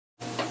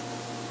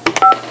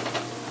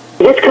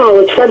This call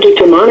is subject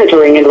to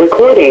monitoring and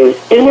recording.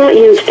 Do not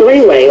use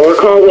three-way or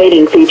call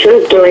waiting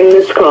features during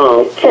this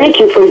call. Thank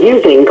you for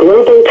using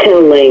Global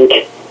Tel Link.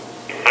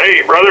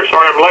 Hey, brother,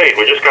 sorry I'm late.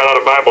 We just got out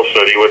of Bible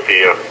study with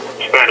the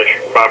Spanish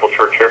Bible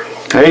church here.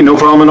 Hey, no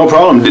problem, no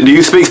problem. Do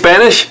you speak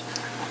Spanish?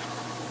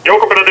 Yo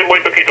comprendo muy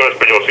poquito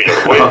español,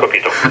 señor. Muy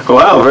poquito.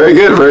 Wow, very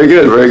good, very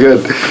good, very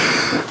good.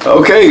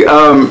 Okay,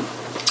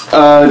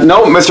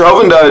 no, Mr.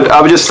 Hovind,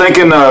 I was just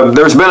thinking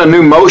there's been a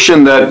new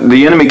motion that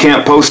the enemy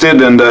can't post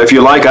it, and if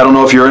you like, I don't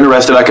know if you're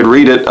interested, I could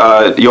read it.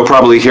 You'll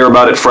probably hear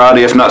about it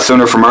Friday, if not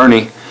sooner, from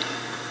Ernie.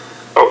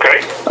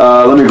 Okay.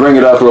 Let me bring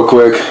it up real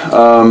quick.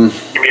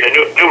 You mean a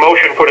new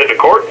motion put into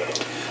court?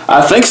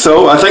 I think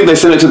so. I think they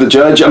sent it to the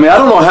judge. I mean, I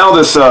don't know how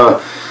this, I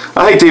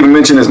hate to even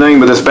mention his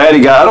name, but this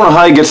baddie guy, I don't know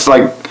how he gets,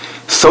 like,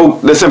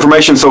 this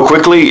information so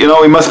quickly. You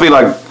know, he must be,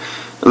 like,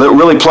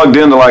 really plugged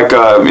into, like,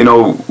 you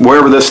know,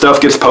 wherever this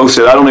stuff gets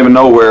posted. I don't even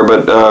know where,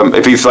 but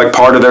if he's, like,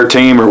 part of their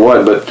team or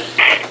what. But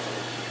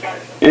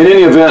in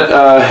any event,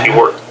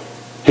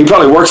 he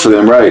probably works for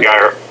them, right?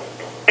 Yeah,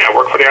 I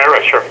work for the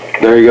IRS, sure.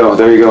 There you go,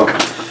 there you go.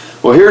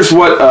 Well, here's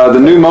what the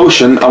new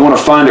motion, I want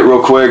to find it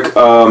real quick.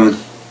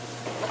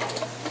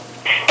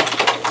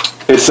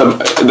 It's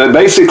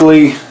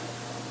basically,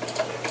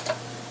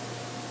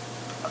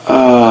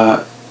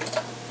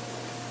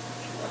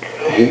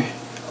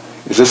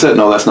 is this it?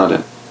 No, that's not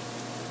it.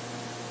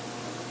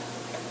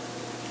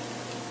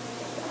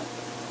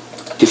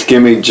 Just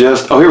give me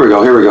oh, here we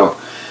go.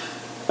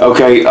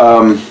 Okay,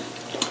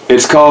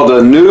 it's called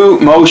a new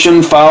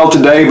motion filed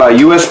today by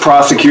U.S.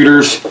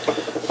 prosecutors.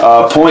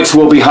 Points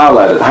will be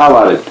highlighted.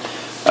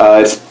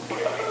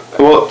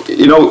 Well,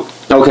 you know,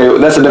 okay,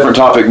 that's a different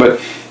topic, but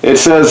it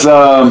says,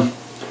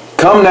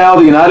 come now,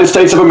 the United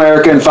States of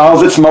America, and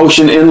files its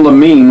motion in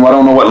limine. Well, I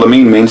don't know what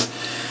limine means.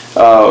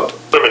 Limine,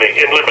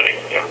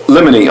 yeah.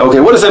 Limine,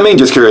 okay, what does that mean,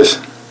 just curious?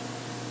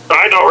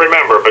 I don't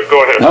remember, but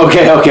go ahead.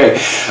 Okay.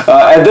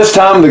 At this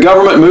time, the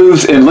government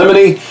moves in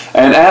limine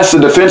and asks the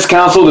defense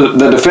counsel,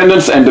 the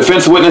defendants, and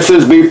defense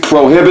witnesses be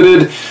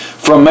prohibited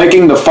from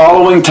making the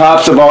following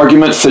types of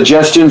arguments,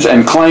 suggestions,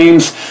 and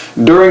claims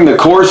during the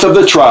course of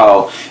the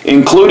trial,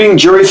 including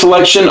jury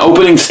selection,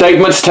 opening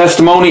statements,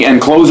 testimony, and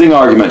closing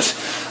arguments.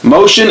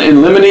 Motion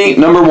in limine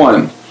number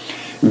 1.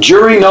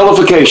 Jury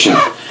nullification.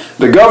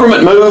 The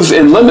government moves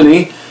in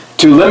limine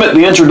to limit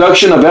the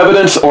introduction of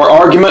evidence or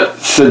argument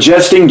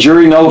suggesting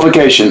jury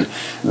nullification.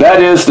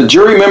 That is, the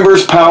jury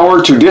members'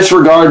 power to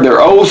disregard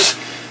their oaths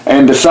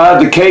and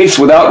decide the case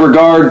without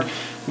regard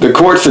the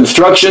court's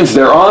instructions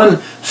thereon.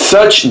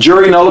 Such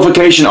jury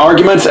nullification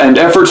arguments and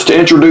efforts to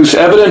introduce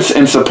evidence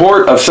in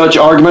support of such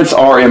arguments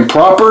are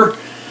improper.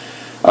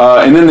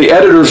 And then the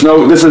editor's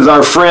note, this is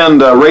our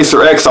friend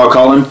Racer X, I'll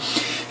call him.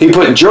 He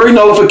put, jury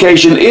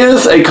nullification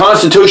is a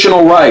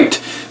constitutional right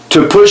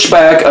to push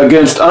back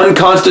against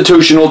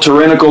unconstitutional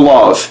tyrannical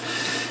laws.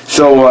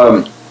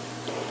 So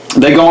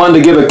they go on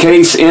to give a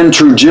case in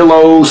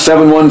Trujillo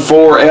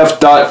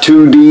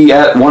 714F.2D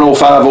at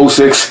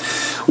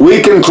 10506.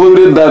 We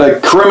concluded that a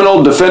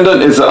criminal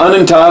defendant is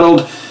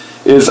unentitled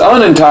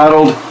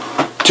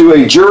to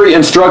a jury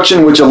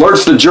instruction which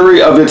alerts the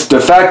jury of its de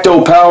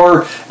facto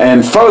power,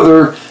 and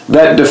further,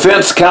 that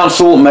defense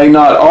counsel may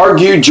not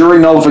argue jury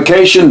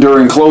nullification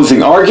during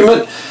closing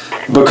argument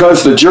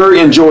because the jury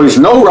enjoys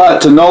no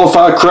right to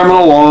nullify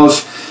criminal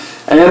laws,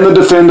 and the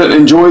defendant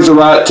enjoys the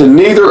right to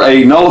neither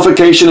a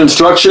nullification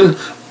instruction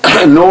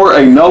nor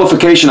a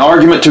nullification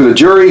argument to the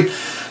jury.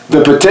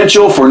 The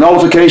potential for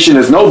nullification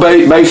is no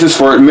basis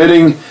for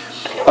admitting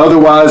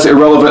otherwise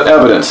irrelevant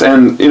evidence.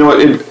 And, you know,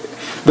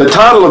 the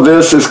title of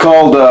this is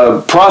called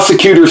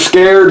Prosecutor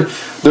Scared.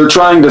 They're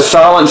trying to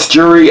silence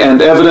jury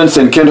and evidence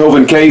in Kent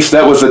Hovind case.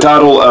 That was the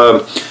title,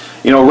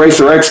 you know,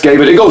 Racer X gave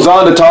it. It goes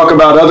on to talk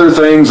about other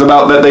things,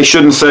 about that they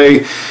shouldn't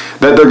say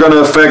that they're going to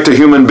affect a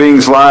human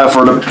being's life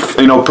or to,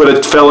 you know, put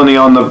a felony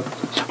on the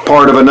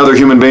part of another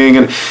human being.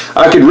 And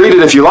I could read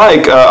it if you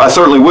like. I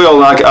certainly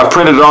will. And I've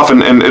printed it off,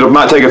 and it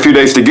might take a few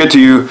days to get to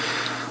you.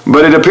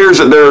 But it appears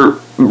that they're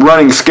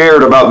running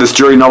scared about this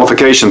jury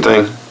nullification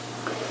thing.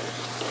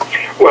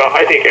 Well,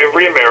 I think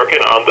every American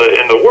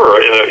in the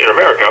world, in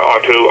America,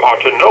 ought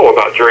to know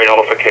about jury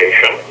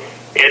nullification.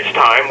 It's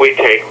time we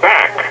get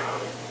back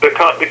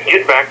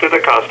to the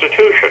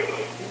Constitution.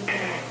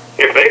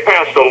 If they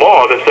passed a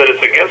law that said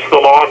it's against the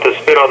law to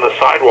spit on the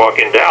sidewalk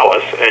in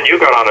Dallas, and you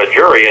got on a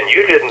jury and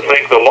you didn't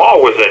think the law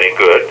was any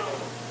good,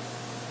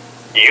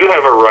 you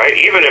have a right,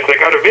 even if they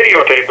got a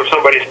videotape of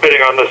somebody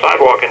spitting on the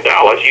sidewalk in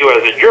Dallas, you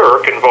as a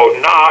juror can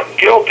vote not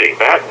guilty.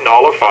 That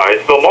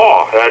nullifies the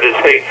law. That is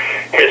a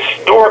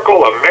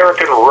historical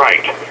American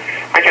right.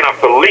 I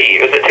cannot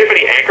believe, is it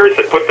Tiffany Eggers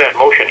that put that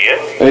motion in?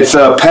 It's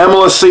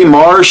Pamela C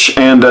Marsh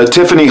and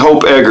Tiffany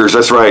Hope Eggers.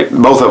 That's right,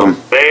 both of them.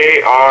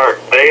 They are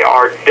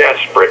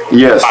desperate.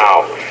 Yes.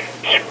 Wow.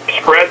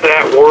 Spread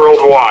that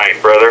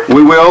worldwide, brother.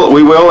 We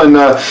will, and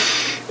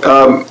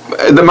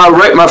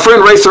my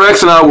friend Racer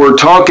X and I were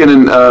talking,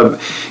 and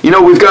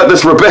we've got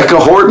this Rebecca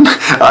Horton.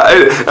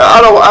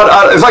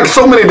 It's like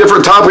so many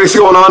different topics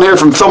going on here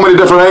from so many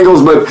different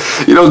angles. But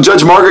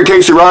Judge Margaret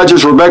Casey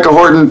Rogers, Rebecca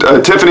Horton,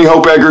 Tiffany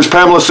Hope Eggers,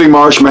 Pamela C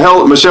Marsh,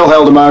 Michelle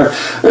Heldemeyer.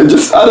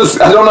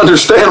 I don't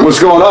understand what's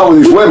going on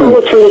with these women.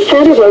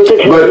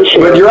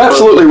 But you're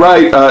absolutely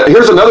right.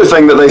 Here's another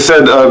thing that they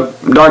said,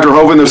 Dr.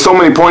 Hovind. There's so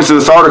many points in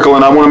this article,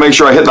 and I want to make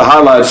sure I hit the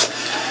highlights.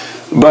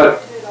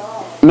 But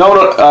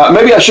no,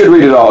 maybe I should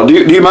read it all. Do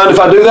you mind if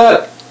I do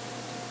that?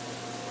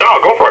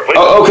 No, go for it, please.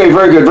 Oh, okay,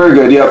 very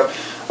good, yep.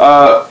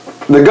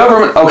 The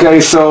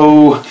government,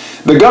 so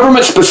the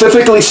government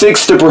specifically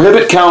seeks to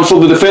prohibit counsel,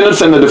 the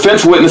defendants, and the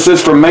defense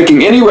witnesses from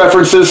making any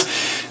references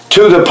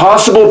to the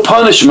possible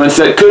punishments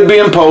that could be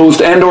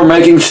imposed and or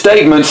making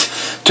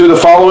statements to the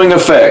following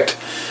effect.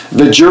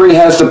 The jury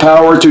has the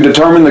power to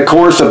determine the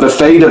course of the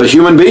fate of a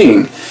human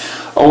being,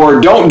 or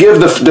don't give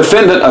the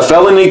defendant a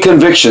felony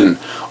conviction,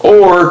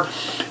 or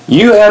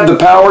you have the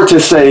power to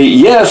say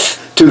yes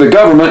to the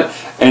government,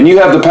 and you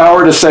have the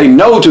power to say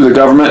no to the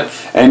government,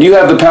 and you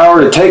have the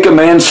power to take a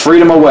man's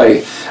freedom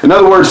away. In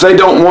other words, they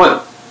don't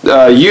want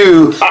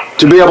you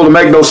to be able to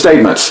make those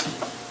statements.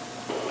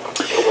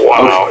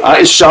 Wow.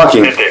 It's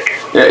shocking.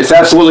 Yeah, it's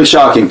absolutely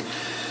shocking.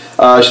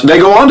 They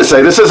go on to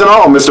say, this isn't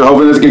all, Mr.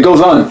 Hovind, it goes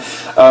on.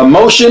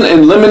 Motion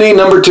in limine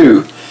number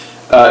 2.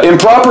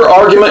 Improper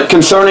argument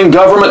concerning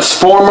government's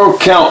former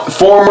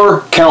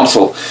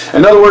counsel.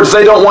 In other words,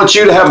 they don't want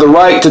you to have the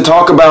right to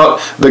talk about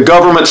the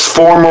government's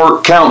former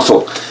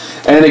counsel.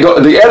 And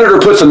the editor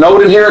puts a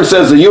note in here and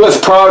says the U.S.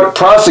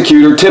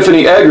 prosecutor,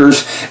 Tiffany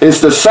Eggers, is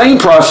the same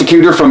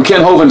prosecutor from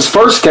Ken Hovind's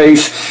first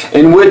case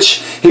in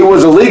which he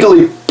was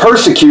illegally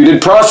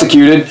prosecuted,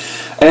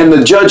 and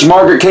the Judge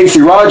Margaret Casey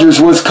Rogers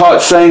was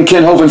caught saying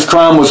Ken Hovind's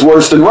crime was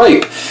worse than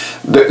rape.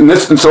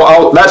 That's the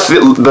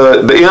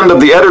end of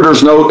the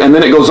editor's note, and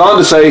then it goes on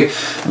to say,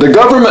 the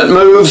government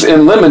moves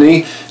in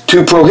limine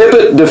to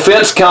prohibit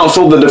defense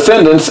counsel, the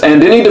defendants,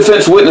 and any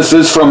defense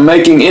witnesses from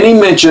making any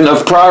mention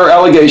of prior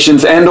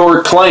allegations and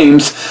or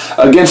claims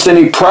against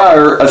any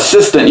prior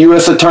assistant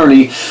U.S.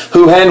 attorney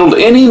who handled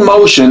any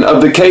motion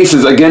of the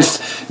cases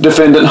against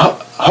defendant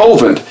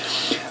Hovind.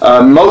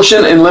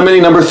 Motion in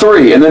limine number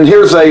 3, and then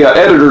here's a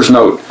editor's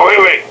note.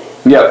 Wait.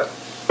 Yep.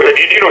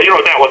 You know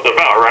what that one's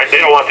about, right? They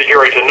don't want the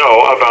jury to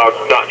know about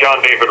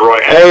John David Roy.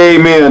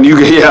 Amen.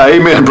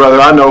 Amen, brother.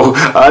 I know.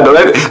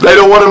 They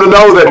don't want him to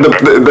know that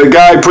the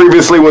guy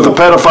previously was a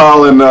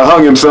pedophile and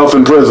hung himself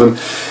in prison.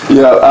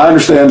 Yeah, I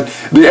understand.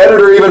 The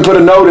editor even put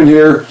a note in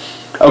here.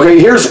 Okay,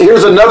 here's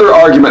another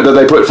argument that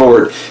they put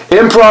forward.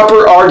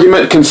 Improper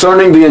argument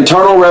concerning the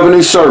Internal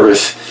Revenue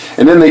Service.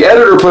 And then the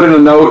editor put in a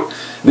note,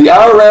 the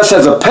IRS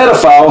has a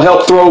pedophile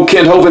help throw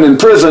Ken Hovind in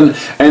prison,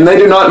 and they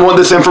do not want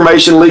this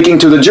information leaking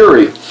to the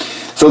jury.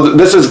 So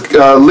this is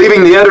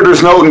leaving the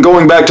editor's note and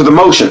going back to the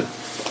motion.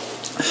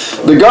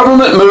 The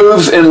government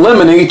moves in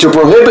limine to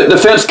prohibit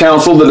defense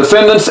counsel, the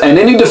defendants, and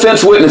any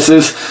defense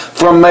witnesses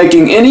from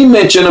making any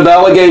mention of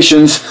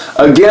allegations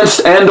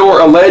against and or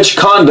alleged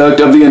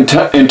conduct of the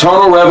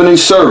Internal Revenue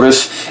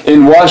Service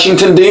in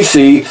Washington,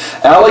 D.C.,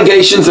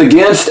 allegations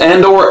against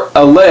and or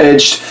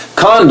alleged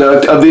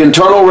conduct of the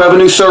Internal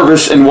Revenue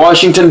Service in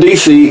Washington,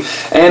 D.C.,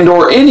 and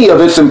or any of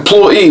its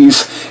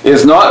employees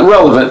is not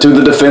relevant to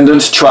the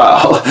defendant's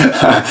trial.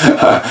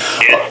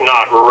 It's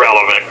not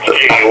relevant.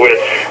 Gee whiz.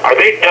 Are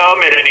they dumb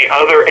in any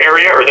other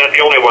area, or is that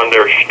the only one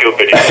they're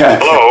stupid in?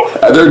 Hello?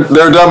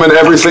 They're dumb in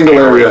every single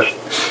area.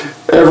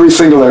 Every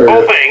single area. The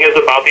whole thing is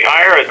about the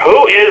IRS.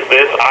 Who is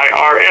this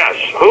IRS?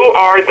 Who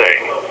are they?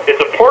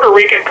 It's a Puerto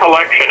Rican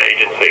collection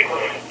agency.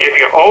 If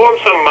you owe them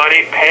some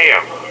money, pay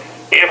them.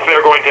 If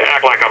they're going to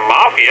act like a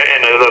mafia,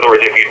 and in other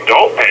words, if you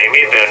don't pay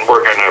me, then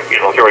we're going to,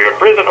 throw you in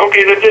prison.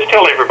 Okay, then just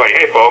tell everybody,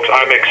 hey, folks,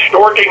 I'm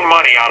extorting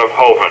money out of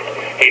Hovind.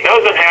 He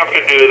doesn't have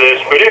to do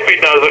this, but if he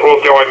does it, we'll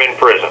throw him in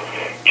prison.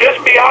 Just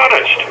be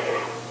honest.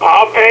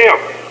 I'll pay him.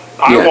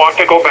 I want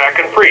to go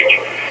back and preach.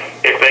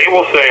 If they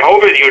will say,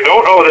 Hovind, you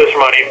don't owe this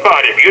money,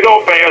 but if you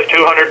don't pay us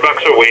 $200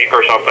 a week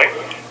or something,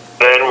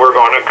 then we're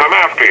going to come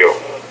after you.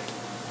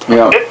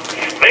 Yeah.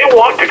 They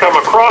want to come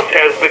across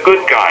as the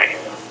good guy.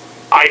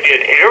 I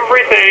did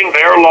everything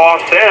their law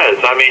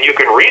says. I mean, you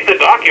can read the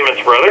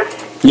documents, brother.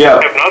 Yeah.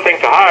 I have nothing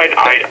to hide.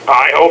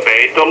 I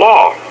obeyed the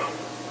law.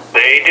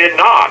 They did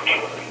not.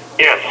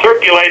 Yes,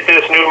 circulate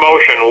this new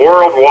motion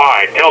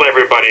worldwide. Tell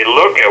everybody,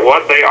 look at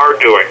what they are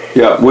doing.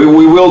 Yeah, we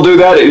will do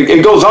that.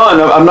 It goes on.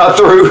 I'm not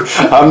through.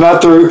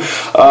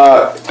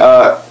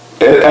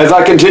 As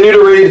I continue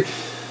to read.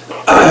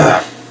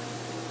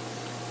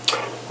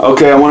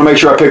 Okay, I want to make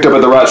sure I picked up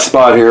at the right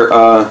spot here.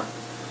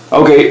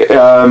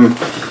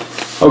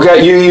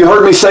 Okay, you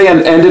heard me say,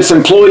 and its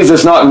employees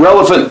is not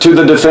relevant to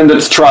the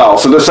defendant's trial.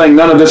 So they're saying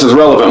none of this is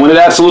relevant, when it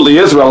absolutely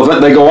is relevant.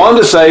 They go on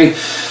to say,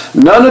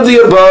 none of the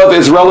above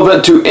is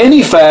relevant to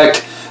any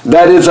fact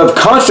that is of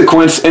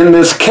consequence in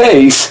this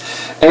case,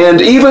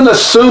 and even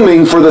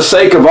assuming for the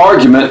sake of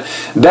argument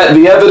that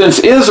the evidence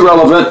is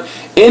relevant,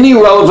 any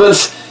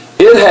relevance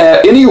it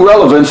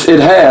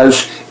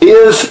has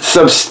is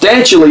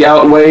substantially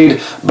outweighed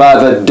by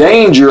the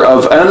danger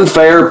of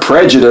unfair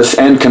prejudice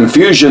and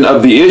confusion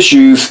of the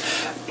issues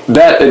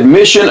that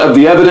admission of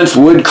the evidence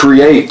would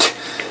create.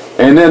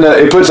 And then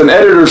it puts an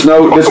editor's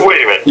note. Wait a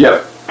minute.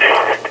 Yep.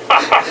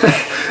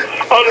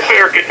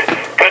 Unfair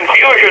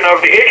confusion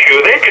of the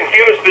issue. They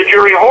confused the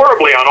jury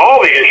horribly on all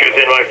the issues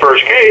in my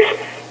first case.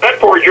 That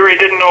poor jury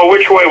didn't know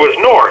which way was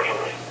north.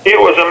 It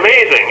was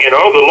amazing. You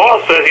know, the law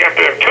says you have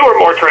to have 2 or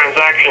more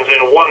transactions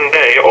in one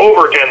day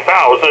over 10,000,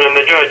 and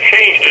the judge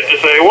changed it to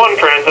say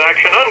 1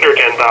 transaction under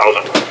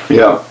 10,000.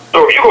 Yeah.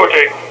 So if you go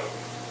take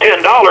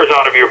 $10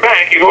 out of your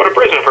bank, you go to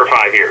prison for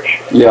 5 years.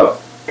 Yeah.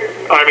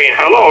 I mean,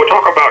 hello,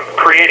 talk about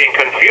creating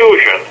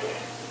confusion.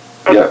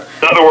 Yeah.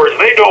 In other words,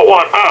 they don't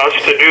want us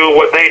to do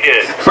what they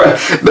did.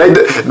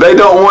 They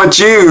don't want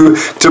you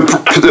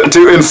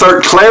to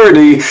insert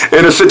clarity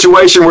in a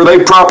situation where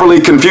they properly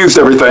confused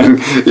everything,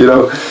 you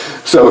know.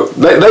 So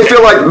they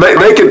feel like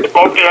they could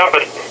Smoked it up,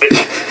 and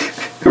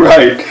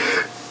right.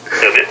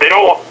 They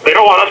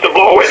don't want us to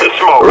blow away the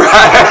smoke.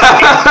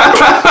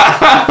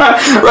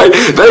 Right.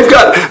 They've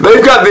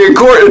got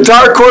the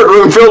entire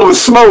courtroom filled with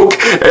smoke,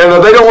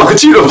 and they don't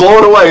want you to blow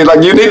it away.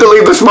 Like, you need to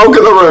leave the smoke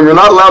in the room. You're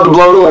not allowed to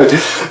blow it away.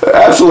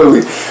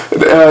 Absolutely.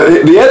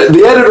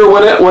 The editor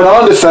went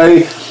on to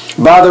say,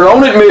 by their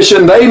own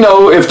admission, they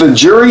know if the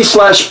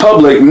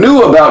jury/public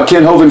knew about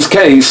Ken Hovind's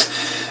case,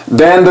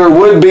 then there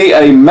would be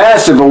a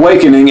massive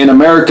awakening in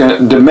America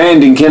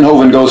demanding Ken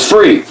Hovind goes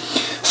free.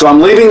 So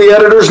I'm leaving the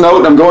editor's note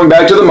and I'm going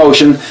back to the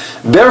motion.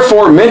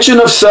 Therefore, mention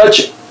of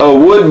such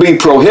should be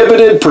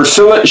prohibited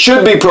pursuant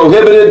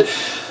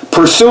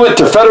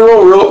to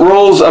federal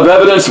rules of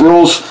evidence,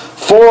 rules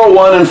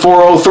 401 and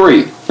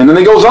 403. And then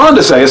he goes on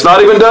to say, it's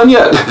not even done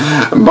yet.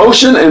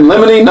 Motion in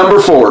limine number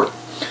 4.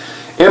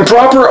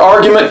 Improper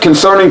argument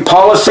concerning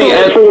policy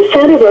and from the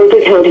Santa Rosa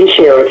County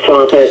Sheriff's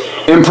Office.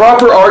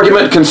 Improper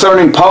argument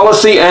concerning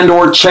policy and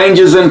or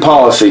changes in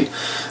policy.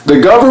 The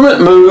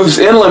government moves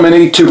in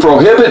limine to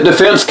prohibit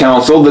defense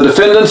counsel, the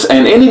defendants,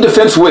 and any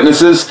defense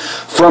witnesses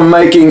from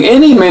making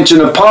any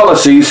mention of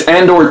policies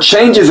and or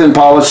changes in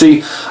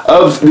policy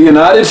of the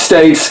United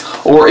States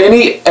or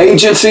any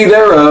agency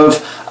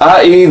thereof,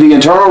 i.e. the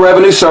Internal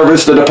Revenue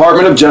Service, the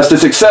Department of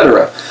Justice,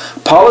 etc.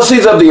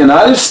 Policies of the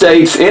United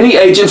States, any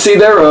agency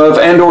thereof,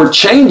 and or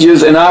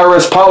changes in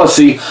IRS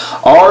policy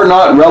are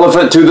not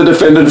relevant to the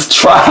defendant's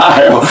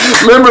trial.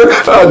 Remember,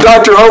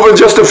 Dr. Hovind,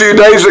 just a few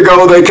days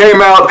ago, they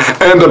came out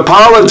and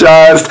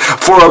apologized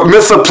for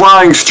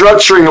misapplying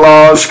structuring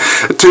laws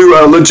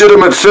to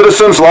legitimate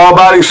citizens,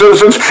 law-abiding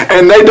citizens,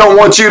 and they don't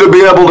want you to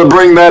be able to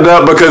bring that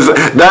up because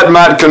that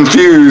might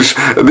confuse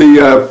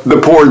the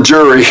poor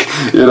jury,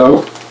 you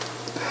know.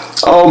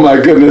 Oh my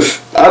goodness.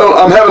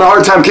 I'm having a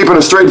hard time keeping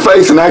a straight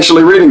face and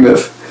actually reading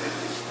this.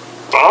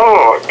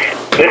 Oh,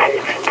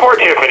 poor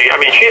Tiffany. I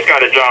mean, she's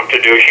got a job to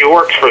do. She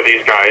works for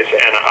these guys,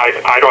 and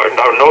I don't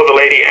know the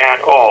lady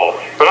at all.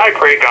 But I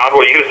pray God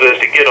will use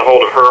this to get a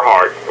hold of her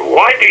heart.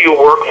 Why do you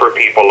work for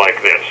people like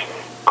this?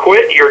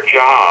 Quit your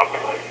job.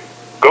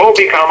 Go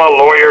become a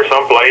lawyer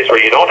someplace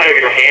where you don't have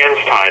your hands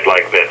tied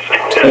like this.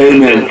 This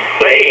is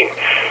insane.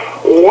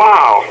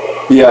 Wow.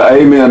 Yeah,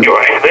 amen.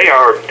 They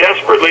are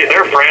desperately,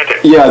 they're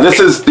frantic. Yeah,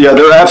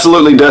 they're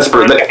absolutely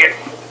desperate.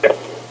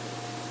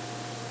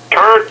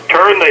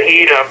 Turn the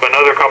heat up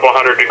another couple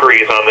hundred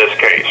degrees on this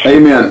case.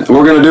 Amen.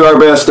 We're going to do our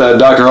best,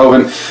 Dr.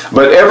 Hovind.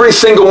 But every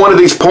single one of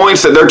these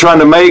points that they're trying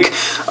to make,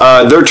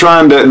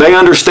 they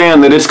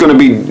understand that it's going to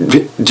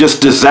be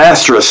just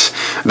disastrous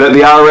that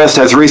the IRS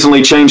has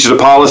recently changed the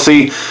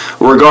policy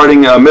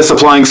regarding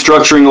misapplying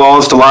structuring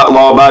laws to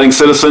law-abiding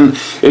citizen.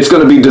 It's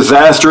going to be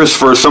disastrous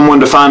for someone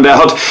to find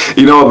out,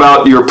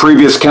 about your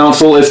previous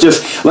counsel. It's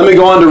just, let me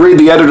go on to read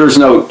the editor's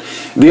note.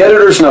 The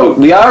editor's note,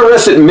 the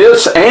IRS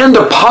admits and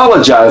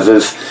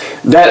apologizes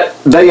that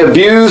they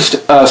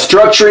abused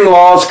structuring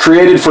laws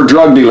created for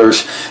drug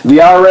dealers. The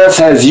IRS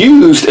has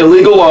used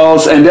illegal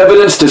laws and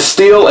evidence to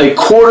steal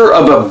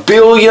 $250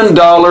 million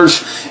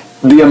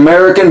the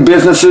American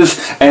businesses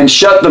and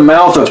shut the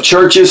mouth of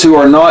churches who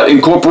are not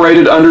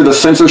incorporated under the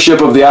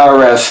censorship of the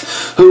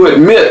IRS, who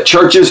admit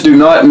churches do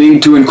not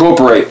need to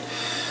incorporate.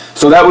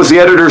 So that was the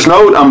editor's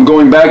note. I'm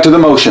going back to the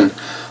motion.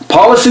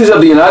 Policies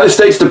of the United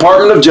States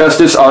Department of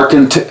Justice are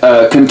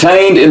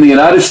contained in the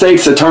United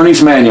States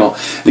Attorney's Manual.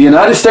 The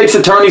United States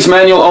Attorney's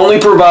Manual only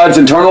provides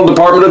internal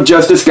Department of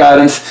Justice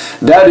guidance.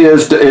 That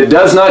is, it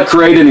does not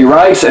create any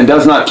rights and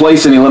does not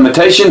place any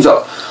limitations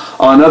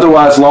on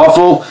otherwise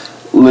lawful,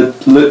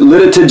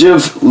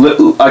 litigative,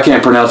 I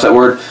can't pronounce that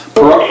word.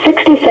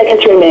 60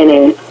 seconds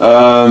remaining.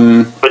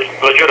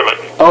 Legitimate.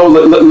 Oh,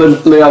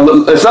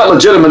 it's not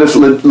legitimate, it's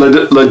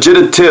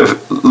legitative.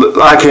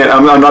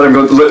 I'm not even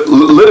going to,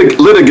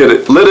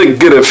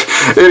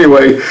 litigative.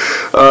 Anyway,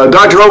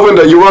 Dr. Hovind,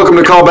 you're welcome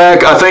to call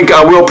back. I think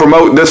I will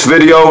promote this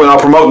video and I'll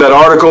promote that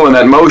article and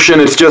that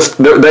motion. It's just,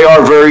 they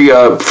are very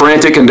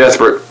frantic and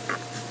desperate.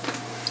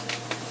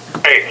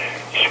 Hey,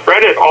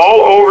 spread it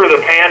all over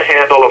the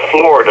panhandle of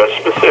Florida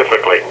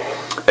specifically.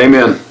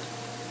 Amen.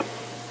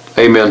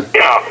 Amen.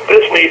 Yeah,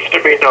 this needs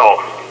to be known.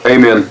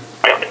 Amen.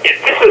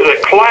 This is a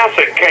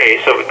classic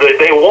case of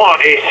they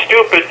want a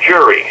stupid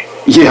jury.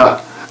 Yeah,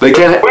 they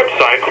can't.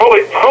 Website,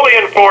 fully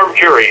informed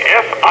jury,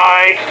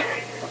 FIJ,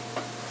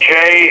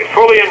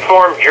 fully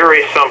informed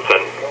jury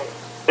something.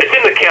 It's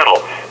in the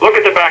kennel. Look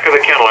at the back of the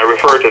kennel. I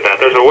referred to that.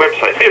 There's a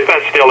website. See if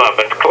that's still up,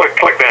 and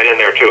click that in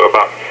there too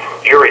about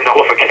jury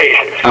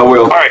nullification. I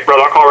will. All right,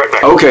 brother. I'll call right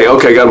back. Okay.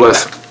 God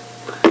bless.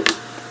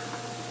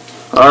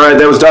 All right,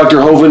 that was Dr.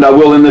 Hovind. I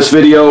will end this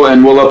video,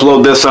 and we'll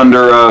upload this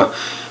under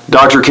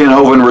Dr. Ken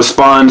Hovind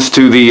responds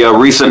to the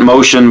recent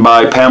motion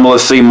by Pamela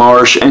C.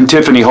 Marsh and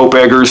Tiffany Hope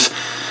Eggers,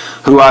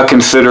 who I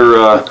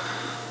consider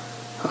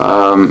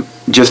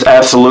just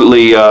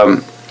absolutely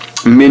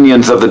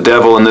minions of the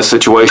devil in this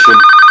situation.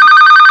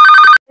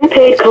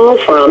 Unpaid call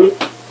from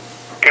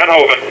Ken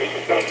Hovind.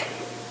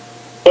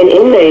 an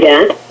inmate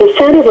at the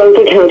Santa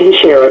Rosa County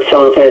Sheriff's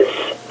Office.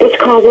 This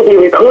call will be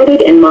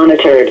recorded and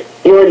monitored.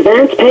 Your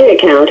advance pay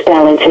account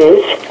balance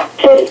is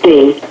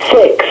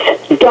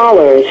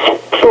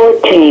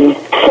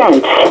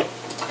 $56.14.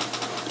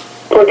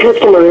 For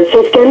customer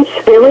assistance,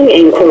 billing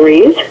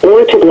inquiries,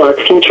 or to block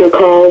future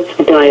calls,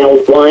 dial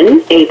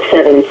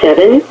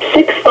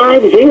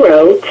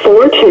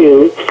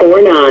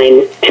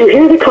 1-877-650-4249. To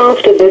hear the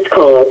cost of this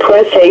call,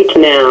 press 8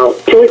 now.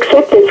 To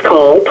accept this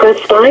call, press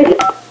 5.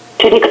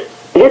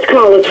 This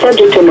call is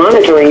subject to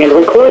monitoring and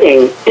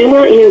recording. Do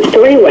not use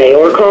three-way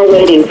or call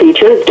waiting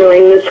features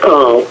during this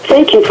call.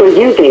 Thank you for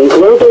using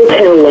Global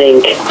Tel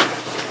Link.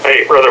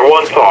 Hey, brother,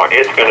 one thought.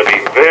 It's going to be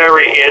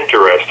very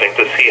interesting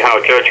to see how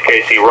Judge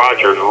Casey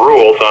Rogers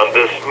rules on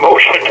this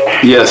motion.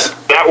 Yes.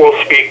 That will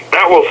speak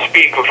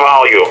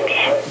volumes.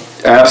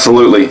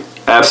 Absolutely.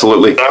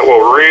 That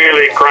will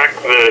really crack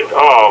the...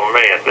 Oh,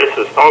 man, this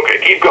is...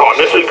 Okay, keep going.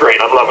 This is great.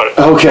 I'm loving it.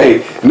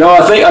 Okay. No,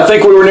 I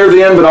think we were near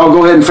the end, but I'll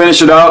go ahead and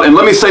finish it out. And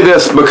let me say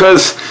this,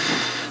 because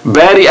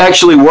Batty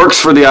actually works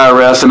for the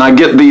IRS, and I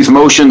get these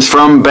motions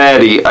from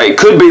Batty. It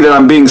could be that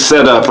I'm being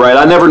set up, right?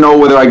 I never know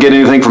whether I get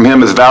anything from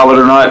him as valid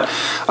or not.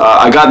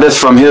 I got this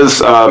from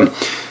his...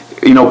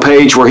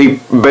 page where he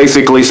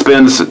basically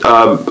spends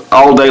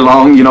all day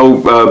long,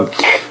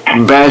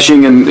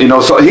 bashing and,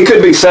 so he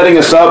could be setting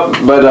us up,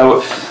 but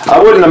I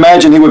wouldn't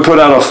imagine he would put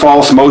out a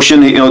false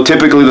motion.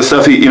 Typically the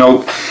stuff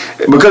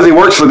because he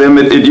works for them,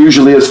 it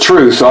usually is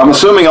true. So I'm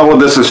assuming all of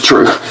this is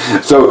true.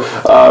 So,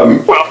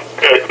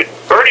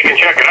 Bernie can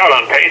check it out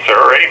on Pacer,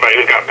 or anybody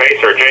who's got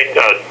Pacer.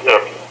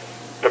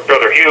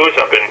 Brother Hughes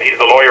he's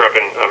the lawyer up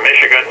in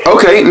Michigan.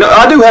 Okay, no,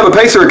 I do have a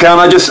Pacer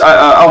account.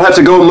 I'll have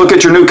to go and look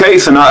at your new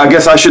case, and I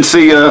guess I should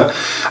see.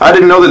 I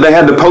didn't know that they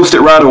had to post it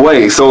right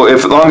away. So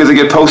as long as it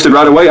gets posted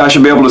right away, I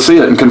should be able to see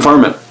it and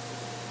confirm it.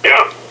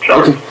 Yeah,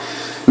 sure. Okay.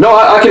 No,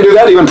 I can do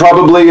that even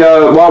probably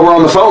while we're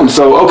on the phone.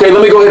 So, okay,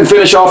 let me go ahead and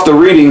finish off the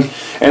reading.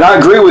 And I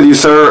agree with you,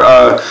 sir.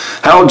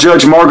 How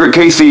Judge Margaret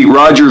Casey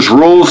Rogers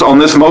rules on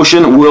this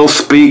motion will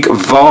speak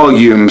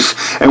volumes.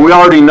 And we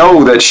already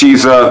know that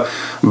she's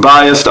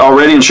biased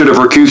already and should have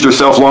recused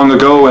herself long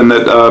ago. And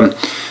that,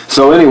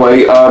 so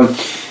anyway,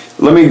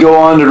 let me go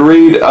on to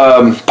read.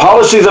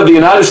 Policies of the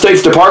United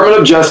States Department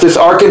of Justice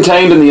are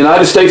contained in the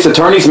United States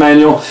Attorney's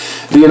Manual.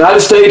 The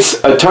United States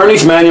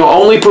Attorney's Manual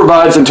only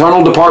provides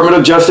internal Department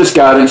of Justice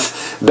guidance.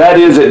 That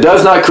is, it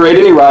does not create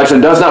any rights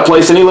and does not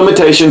place any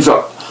limitations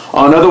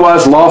on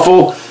otherwise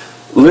lawful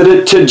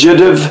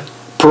litigative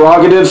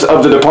prerogatives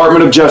of the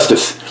Department of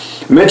Justice.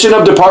 Mention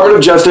of Department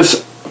of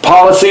Justice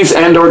policies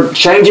and or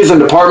changes in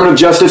Department of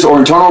Justice or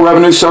Internal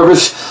Revenue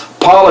Service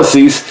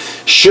policies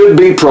should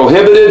be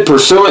prohibited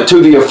pursuant to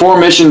the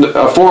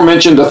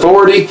aforementioned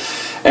authority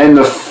and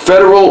the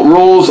Federal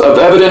Rules of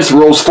Evidence,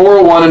 Rules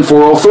 401 and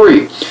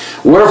 403.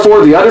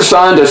 Wherefore, the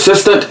undersigned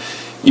Assistant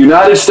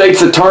United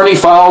States Attorney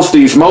files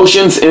these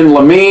motions in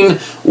limine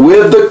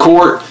with the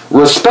court.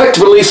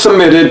 Respectfully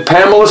submitted,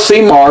 Pamela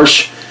C.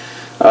 Marsh.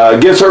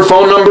 Gives her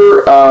phone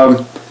number.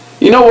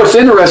 What's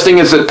interesting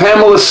is that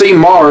Pamela C.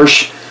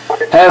 Marsh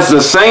has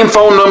the same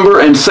phone number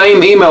and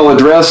same email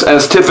address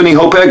as Tiffany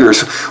Hope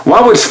Eggers.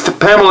 Why would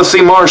Pamela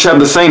C. Marsh have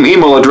the same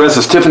email address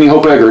as Tiffany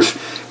Hope Eggers?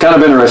 Kind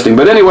of interesting.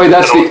 But anyway,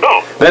 that's the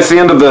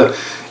end of the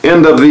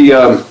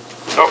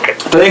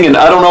thing. And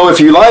I don't know if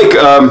you like.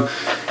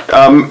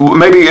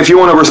 Maybe if you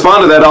want to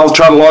respond to that, I'll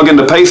try to log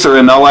into Pacer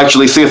and I'll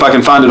actually see if I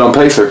can find it on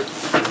Pacer.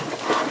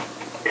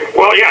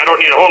 Well, yeah, I don't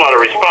need a whole lot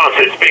of response.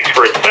 It speaks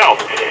for itself.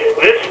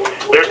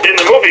 There's in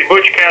the movie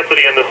Butch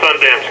Cassidy and the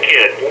Sundance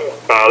Kid,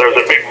 there's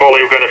a big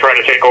bully who's going to try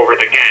to take over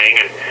the gang,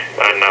 and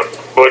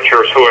Butch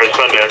or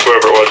Sundance,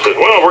 whoever it was, says,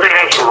 well, we're going to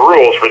have some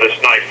rules for this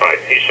knife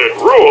fight. He said,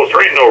 rules?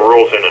 There ain't no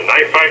rules in a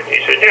knife fight. He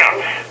said, yeah,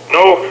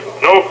 no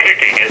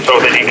kicking. And so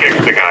then he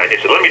kicks the guy.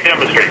 He said, let me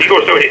demonstrate. He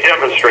goes through and he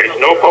demonstrates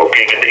no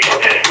poking. And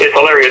it's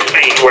hilarious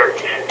scene where,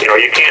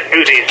 you can't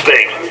do these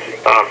things.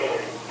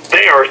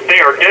 They are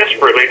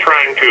desperately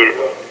trying to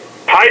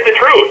hide the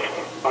truth.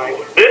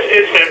 This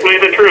is simply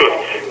the truth.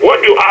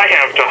 What do I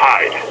have to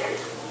hide?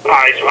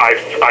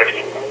 I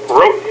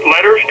wrote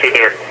letters to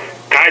their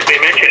guys they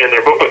mentioned in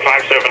their booklet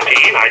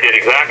 517. I did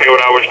exactly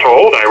what I was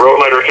told. I wrote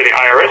letters to the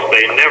IRS.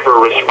 They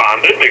never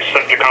responded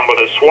except to come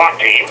with a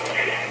SWAT team.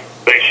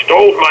 They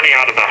stole money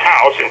out of the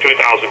house in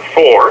 2004.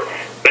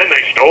 Then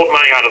they stole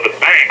money out of the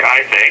bank,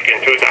 I think,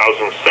 in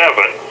 2007.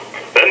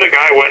 Then the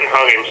guy went and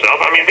hung himself.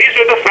 I mean, these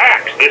are the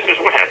facts. This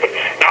is what happened.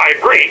 Now, I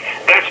agree,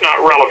 that's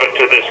not relevant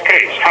to this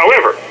case.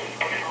 However,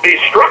 these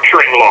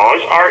structuring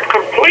laws are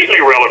completely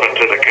relevant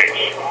to the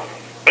case.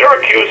 They're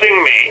accusing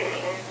me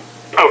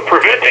of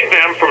preventing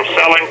them from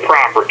selling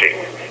property.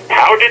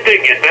 How did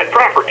they get that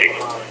property?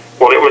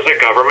 Well, it was a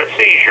government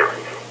seizure.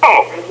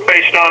 Oh,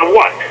 based on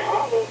what?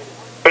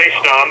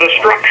 Based on the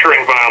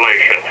structuring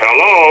violation.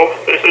 Hello,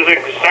 this is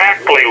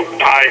exactly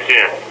ties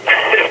in.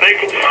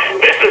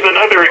 This is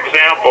another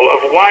example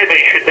of why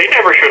they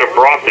never should have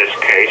brought this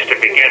case to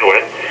begin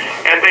with,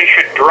 and they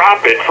should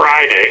drop it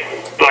Friday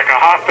like a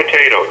hot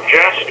potato.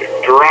 Just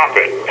drop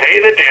it.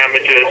 Pay the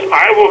damages.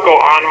 I will go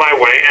on my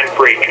way and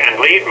preach, and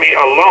leave me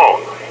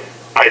alone.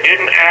 I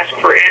didn't ask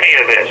for any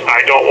of this.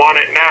 I don't want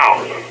it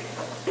now.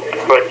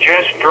 But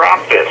just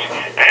drop this.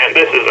 And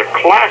this is a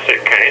classic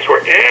case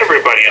where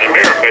everybody in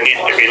America needs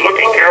to be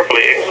looking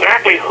carefully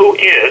exactly who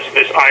is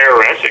this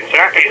IRS,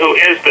 exactly who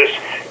is this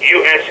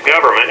U.S.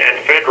 government and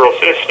federal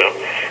system.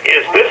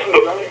 Is this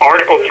the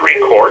Article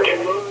 3 court,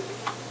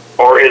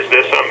 or is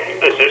this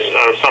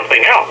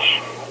something else?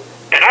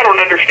 And I don't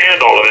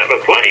understand all of that,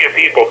 but plenty of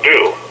people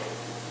do.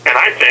 And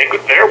I think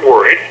they're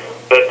worried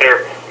that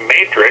their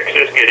matrix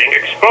is getting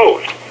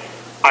exposed.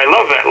 I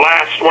love that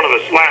one of the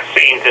last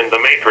scenes in The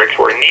Matrix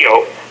where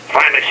Neo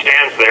finally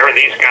stands there and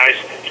these guys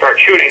start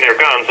shooting their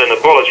guns and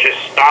the bullets just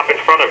stop in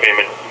front of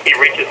him and he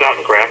reaches out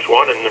and grabs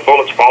one and the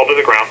bullets fall to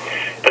the ground.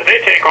 And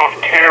they take off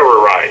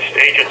terrorized.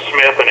 Agent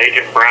Smith and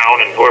Agent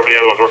Brown and whoever the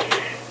other ones were.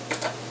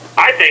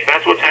 I think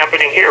that's what's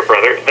happening here,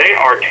 brother. They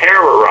are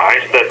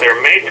terrorized that their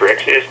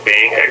matrix is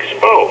being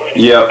exposed.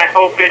 Yep. I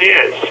hope it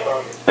is.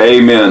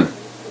 Amen.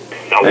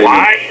 Now, Amen.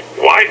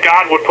 why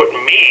God would put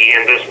me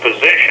in this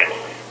position?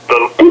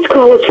 This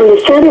call is from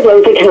the Santa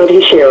Rosa County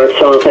Sheriff's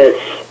Office.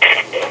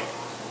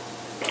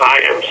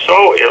 I am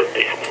so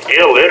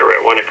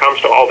illiterate when it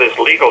comes to all this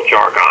legal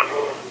jargon.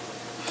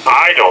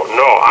 I don't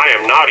know. I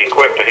am not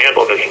equipped to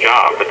handle this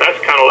job, but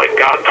that's kind of like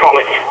God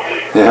calling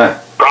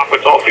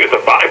prophets all through the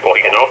Bible,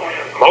 you know.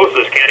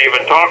 Moses can't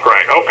even talk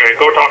right. Okay,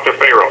 go talk to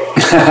Pharaoh.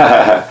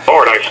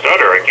 Lord, I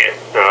stutter again.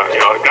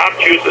 God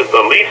chooses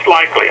the least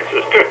likely and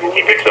says, good.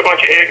 He picks a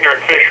bunch of ignorant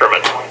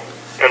fishermen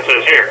and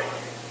says, here,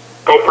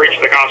 go preach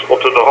the gospel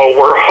to the whole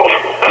world.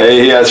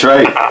 Hey, that's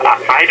right.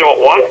 I don't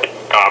want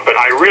but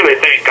I really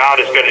think God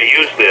is going to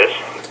use this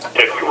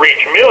to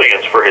reach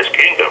millions for his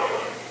kingdom.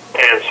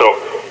 And so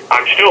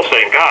I'm still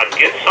saying, God,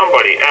 get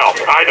somebody else.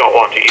 I don't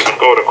want to even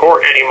go to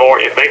court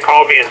anymore. If they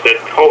called me and said,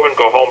 Hovind,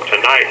 go home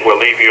tonight and we'll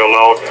leave you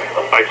alone,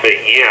 I'd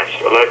say, yes,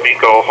 let me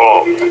go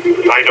home.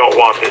 I don't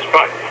want this.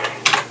 But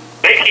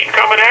they keep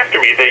coming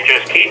after me. They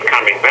just keep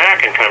coming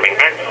back and coming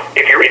back.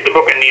 If you read the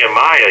book of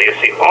Nehemiah, you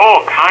see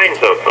all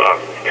kinds of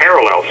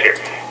parallels here.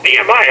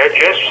 Nehemiah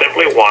just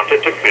simply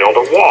wanted to build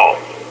a wall.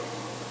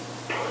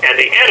 And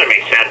the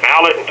enemy,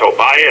 Sanballat and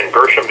Tobiah and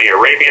Gershom the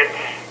Arabian,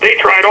 they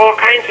tried all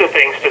kinds of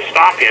things to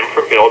stop him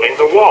from building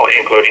the wall,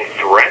 including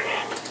threats,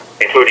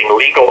 including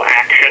legal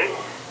action,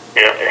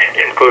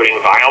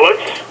 including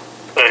violence,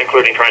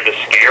 including trying to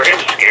scare him,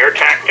 scare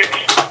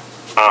tactics.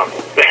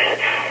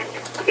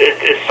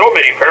 It's so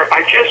many parallels.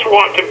 I just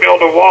want to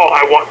build a wall.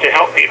 I want to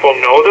help people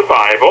know the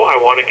Bible. I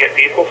want to get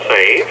people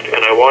saved,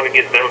 and I want to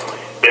get them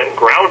then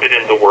grounded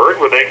in the Word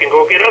where they can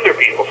go get other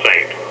people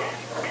saved.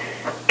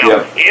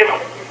 Now,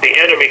 if the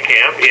enemy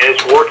camp is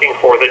working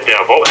for the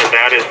devil, and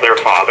that is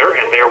their father,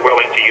 and they're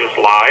willing to use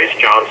lies,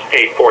 John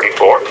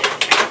 8:44,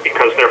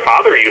 because their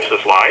father uses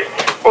lies,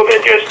 well,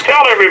 then just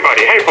tell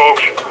everybody, hey,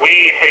 folks,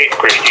 we hate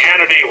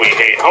Christianity, we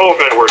hate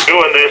Hovind, we're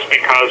doing this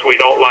because we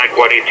don't like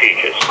what he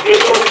teaches.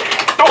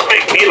 Don't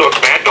make me look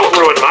bad, don't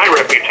ruin my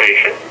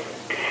reputation.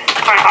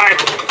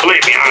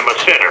 Believe me, I'm a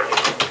sinner.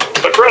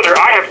 But, brother,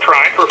 I have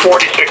tried for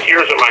 46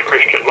 years of my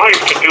Christian life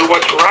to do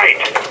what's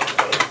right.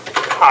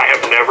 I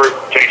have never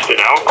tasted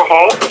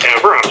alcohol,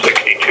 ever. I'm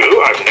 62.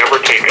 I've never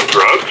taken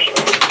drugs.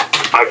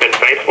 I've been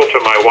faithful to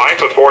my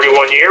wife of 41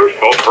 years,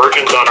 both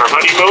virgins on our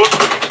honeymoon.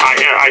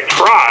 I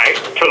try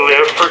to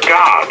live for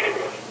God,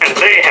 and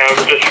they have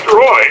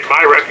destroyed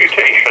my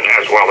reputation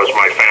as well as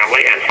my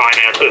family and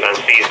finances and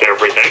seized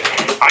everything.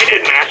 I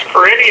didn't ask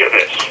for any of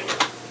this.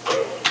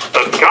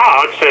 But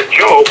God said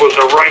Job was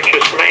a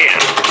righteous man.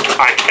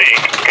 I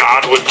think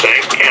God would say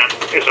Kent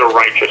is a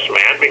righteous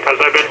man because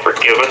I've been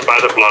forgiven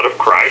by the blood of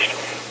Christ.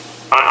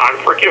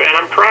 I'm forgiven, and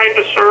I'm trying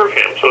to serve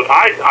him. So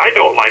I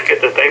don't like it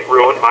that they've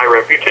ruined my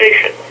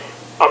reputation.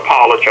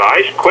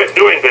 Apologize. Quit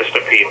doing this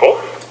to people.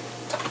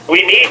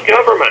 We need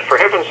government, for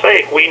heaven's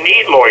sake. We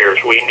need lawyers.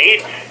 We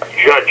need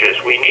judges.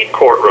 We need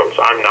courtrooms.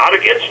 I'm not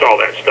against all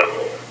that stuff.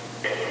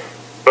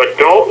 But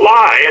don't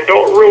lie and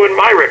don't ruin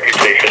my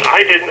reputation.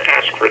 I didn't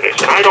ask for this,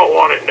 and I don't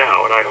want it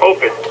now, and I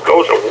hope it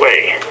goes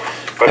away.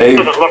 But it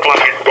doesn't look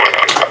like it's going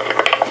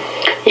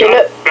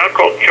to. God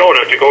called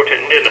Jonah to go to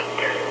Nineveh.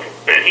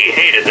 And he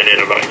hated the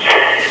Ninevites.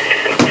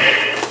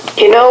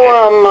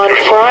 On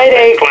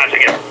Friday,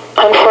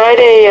 On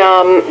Friday,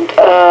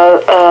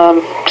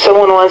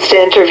 someone wants to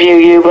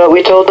interview you, but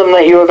we told them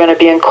that you were going to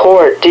be in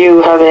court. Do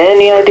you have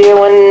any idea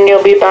when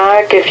you'll be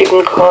back, if you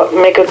can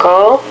make a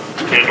call?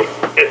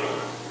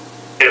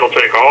 It'll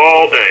take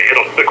all day.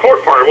 The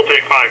court part will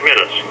take 5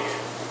 minutes.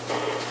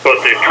 But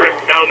the trip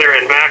down there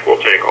and back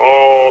will take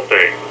all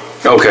day.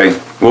 Okay.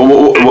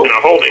 Well, in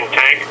a holding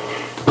tank.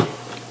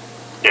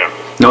 Yeah.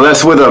 No,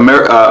 that's with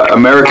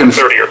American...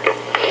 30 or so.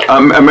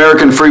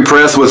 American Free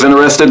Press was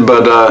interested,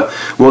 but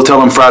we'll tell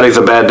them Friday's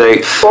a bad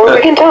day. Well,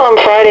 we can tell them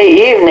Friday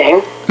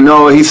evening.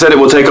 No, he said it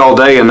will take all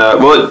day, and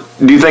well,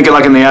 do you think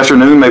like in the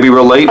afternoon, maybe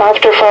real late?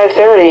 After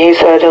 5:30, he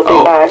said he'll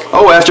be back.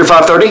 Oh, after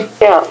 5:30?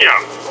 Yeah. Yeah.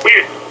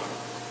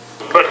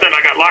 But then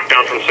I got locked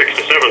down from 6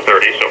 to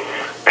 7:30, so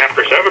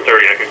after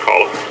 7:30 I could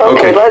call him.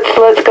 Okay,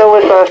 let's go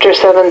with after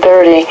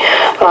 7:30.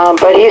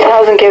 But he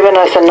hasn't given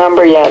us a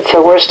number yet,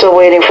 so we're still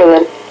waiting for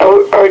the.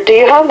 Or do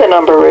you have the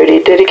number, Rudy?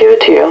 Did he give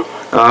it to you?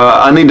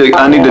 I need to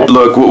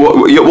look.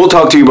 We'll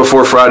talk to you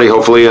before Friday,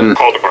 hopefully. And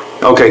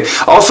okay.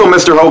 Also,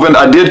 Mr. Hovind,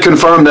 I did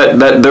confirm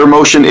that their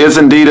motion is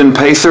indeed in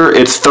Pacer.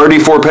 It's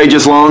 34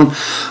 pages long.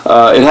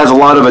 It has a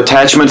lot of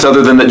attachments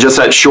other than just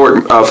that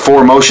short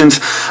 4 motions.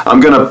 I'm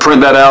going to print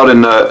that out,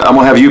 and I'm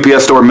going to have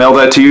UPS store mail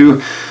that to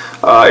you.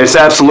 It's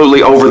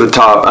absolutely over the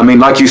top. I mean,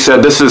 like you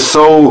said, this is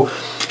so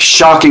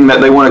shocking that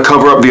they want to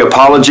cover up the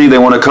apology. They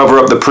want to cover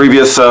up the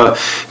previous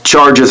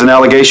charges and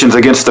allegations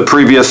against the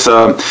previous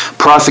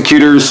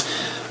prosecutors.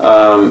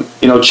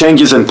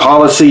 Changes in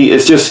policy.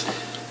 It's just,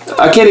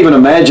 I can't even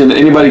imagine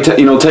anybody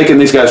taking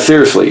these guys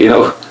seriously.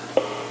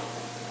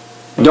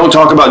 Don't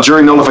talk about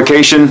jury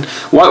nullification.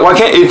 Why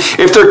can't,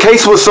 if their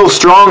case was so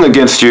strong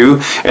against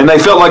you and they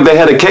felt like they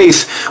had a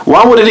case,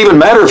 why would it even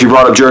matter if you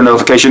brought up jury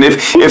nullification?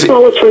 This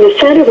call is from the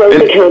Santa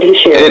Rosa County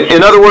Sheriff.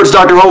 In other words,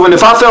 Dr. Hovind,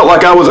 if I felt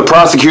like I was a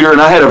prosecutor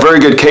and I had a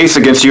very good case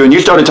against you and you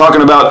started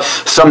talking about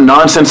some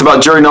nonsense about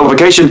jury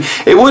nullification,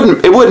 it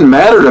wouldn't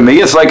matter to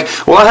me. It's like,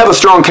 well, I have a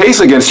strong case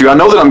against you. I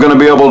know that I'm going to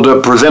be able to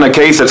present a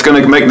case that's going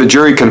to make the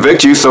jury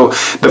convict you. So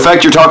the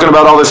fact you're talking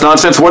about all this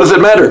nonsense, what does it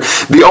matter?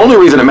 The only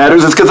reason it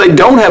matters is because they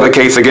don't have a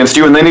case against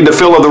you and they need to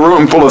fill the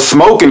room full of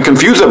smoke and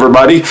confuse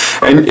everybody,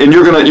 and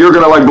you're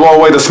gonna like blow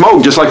away the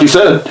smoke, just like you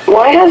said.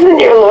 Why hasn't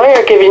your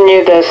lawyer given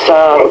you this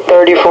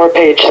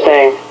 34-page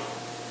thing?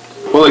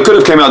 Well, it could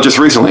have came out just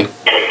recently. Yeah,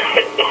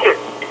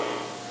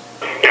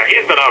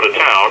 he's been out of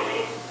town.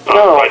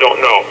 I don't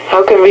know.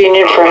 How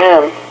convenient for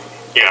him.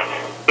 Yeah.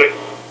 The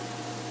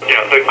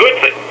good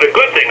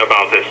thing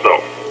about this, though,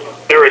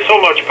 there is so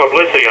much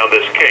publicity on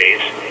this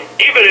case.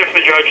 Even if the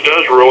judge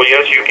does rule,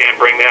 yes, you can't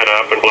bring that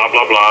up, and blah,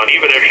 blah, blah, and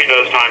even if she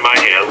does tie my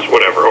hands,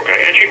 whatever, okay,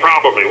 and she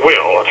probably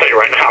will, I'll tell you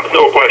right now,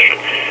 no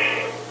question.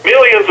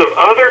 Millions of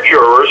other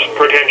jurors,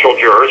 potential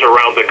jurors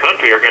around the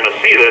country are going to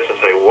see this and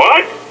say,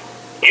 what?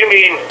 You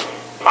mean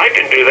I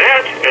can do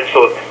that? And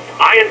so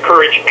I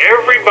encourage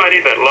everybody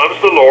that loves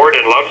the Lord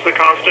and loves the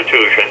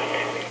Constitution,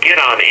 get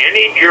on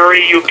any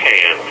jury you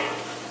can.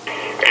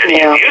 And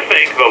if you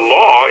think the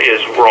law is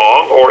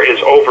wrong or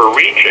is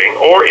overreaching,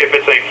 or if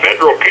it's a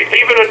federal case,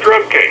 even a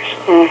drug case,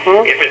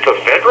 if it's a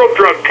federal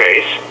drug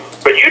case,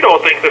 but you don't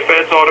think the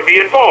feds ought to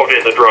be involved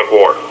in the drug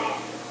war,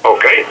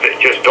 okay,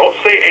 just don't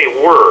say a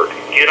word.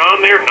 Get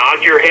on there,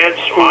 nod your head,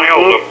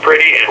 smile, look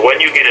pretty, and when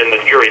you get in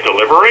the jury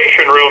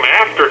deliberation room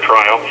after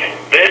trial,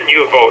 then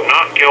you vote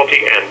not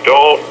guilty and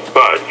don't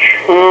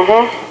budge.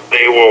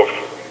 They will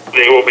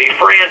be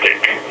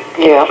frantic.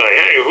 Yeah. Say,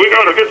 hey, we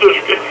got to get this.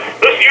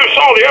 You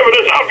saw the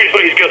evidence.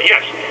 Obviously, he's guilty.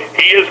 Yes,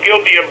 he is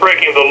guilty of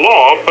breaking the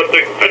law, but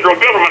the federal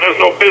government has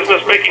no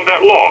business making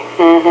that law.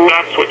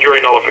 That's what jury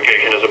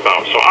nullification is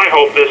about. So I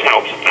hope this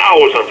helps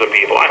thousands of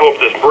people. I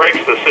hope this breaks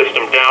the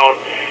system down,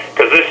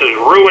 because this is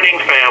ruining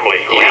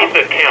families. Leave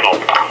the kennel.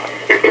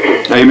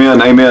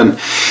 Amen. Amen.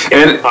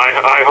 And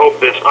I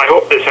hope this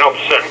helps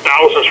set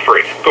thousands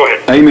free. Go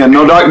ahead. Amen.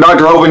 No,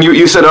 Dr. Hovind,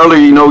 you said earlier,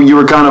 you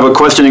were kind of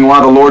questioning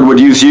why the Lord would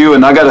use you,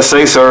 and I got to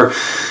say, sir,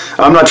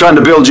 I'm not trying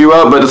to build you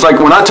up, but it's like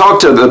when I talk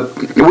to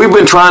we've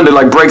been trying to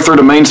like break through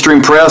the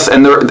mainstream press,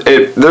 and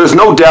there's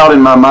no doubt in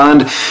my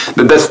mind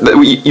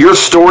that your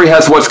story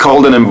has what's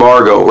called an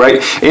embargo,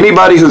 right?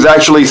 Anybody who's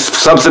actually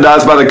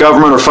subsidized by the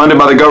government or funded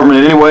by the government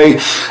in any way,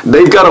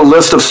 they've got a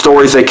list of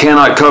stories they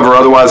cannot cover,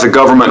 otherwise the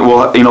government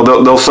will,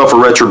 they'll suffer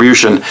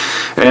retribution.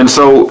 And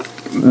so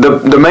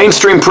the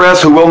mainstream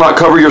press, who will not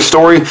cover your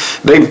story,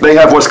 they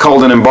have what's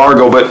called an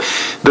embargo. But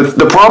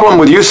the problem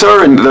with you,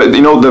 sir, and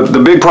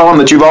the big problem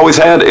that you've always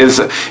had is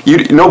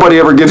nobody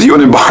ever gives you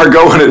an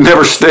embargo, and it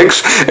never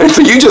sticks. And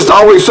so you just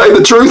always say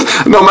the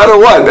truth no matter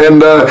what.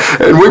 And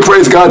we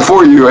praise God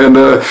for you. And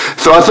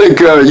so I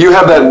think you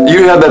have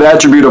that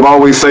attribute of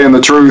always saying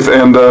the truth,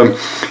 and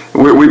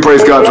we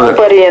praise God for that.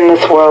 Nobody in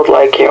this world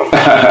like you.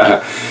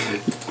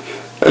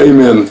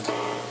 Amen.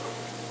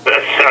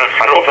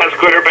 I don't know if that's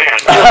good or bad.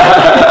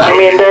 I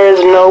mean, there is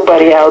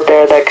nobody out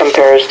there that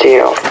compares to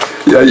you.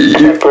 Yeah,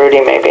 Except Rudy,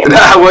 maybe.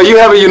 Well, you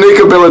have a unique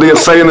ability of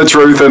saying the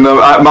truth, and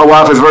my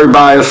wife is very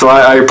biased, so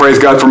I praise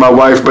God for my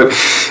wife. But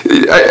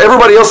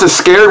everybody else is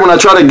scared when I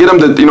try to get them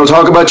to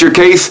talk about your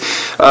case.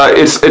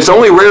 It's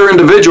only rare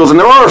individuals, and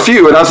there are a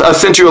few. And I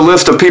sent you a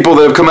list of people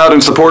that have come out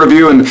in support of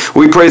you, and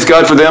we praise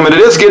God for them. And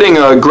it is getting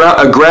a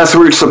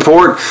grassroots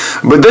support,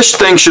 but this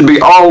thing should be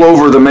all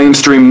over the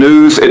mainstream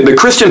news. The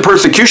Christian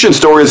persecution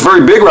story is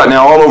very big right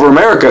now all over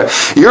America.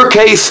 Your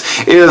case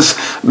is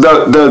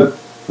the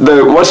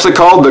what's it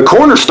called? The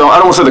cornerstone. I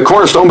don't want to say the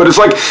cornerstone, but it's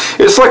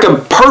like a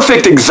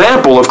perfect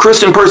example of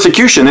Christian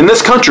persecution in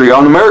this country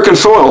on American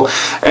soil,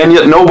 and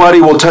yet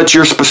nobody will touch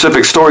your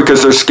specific story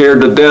because they're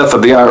scared to death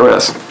of the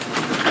IRS.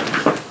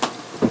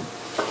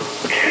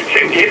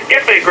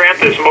 If they grant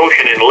this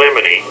motion in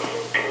limine,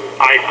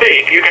 I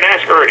think, you can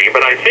ask Ernie,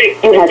 but I think...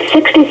 You have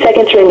 60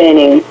 seconds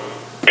remaining.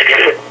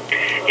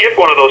 If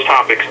one of those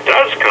topics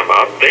does come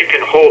up, they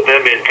can hold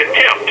them in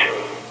contempt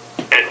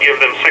and give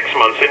them 6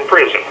 months in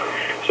prison.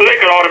 So they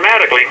could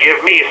automatically give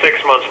me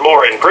 6 months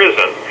more in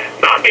prison,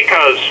 not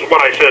because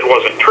what I said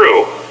wasn't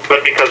true,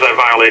 but because I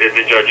violated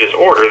the judge's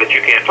order that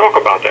you can't talk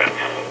about that.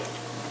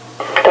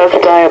 That's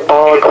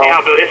diabolical. Yeah,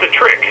 but it's a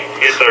trick.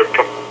 It's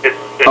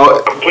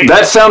complete.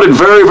 That sounded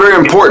very, very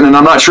important, and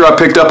I'm not sure I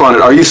picked up on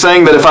it. Are you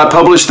saying that if I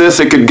publish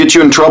this, it could get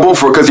you in trouble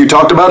because you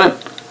talked about it?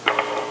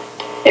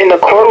 In the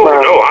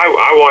courtroom. No,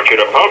 I want you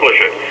to publish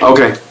it.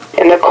 Okay.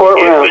 In the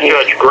courtroom. If the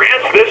judge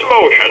grants this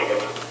motion,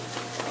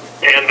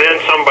 and then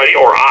somebody,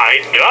 or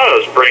I,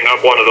 does bring up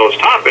one of those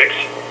topics,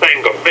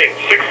 then 6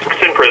 months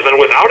in prison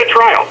without a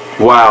trial.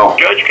 Wow.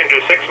 Judge can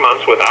do 6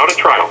 months without a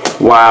trial.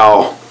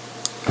 Wow.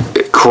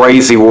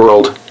 Crazy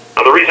world.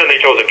 Now, the reason they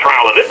chose a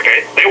trial in this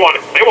case, they want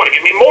to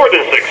give me more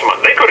than 6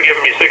 months. They could have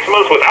given me 6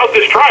 months without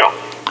this trial.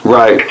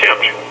 Right.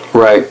 Contempt.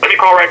 Right. Let me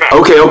call right back.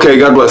 Okay,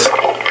 God bless.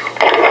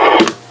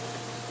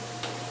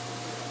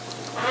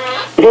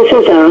 This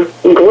is a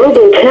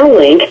Global Tel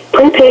Link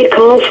prepaid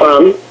call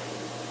from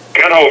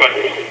Ken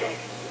Hovind.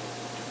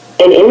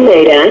 an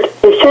inmate at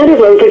the Santa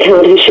Rosa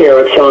County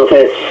Sheriff's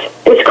Office.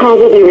 This call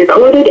will be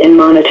recorded and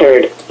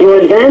monitored. Your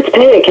advance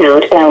pay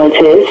account balance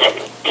is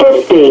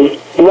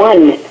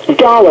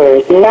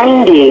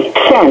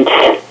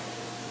 $51.90.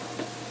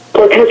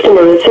 For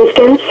customer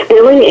assistance,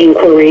 billing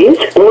inquiries,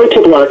 or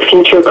to block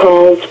future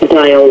calls,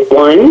 dial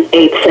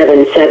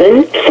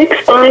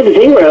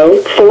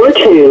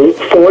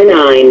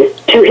 1-877-650-4249.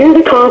 To hear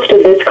the cost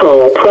of this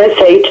call, press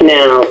 8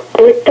 now.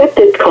 To accept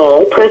this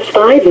call, press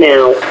 5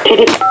 now.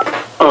 To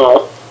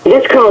call.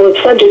 This call is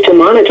subject to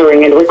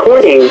monitoring and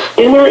recording.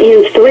 Do not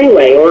use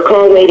three-way or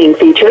call waiting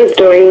features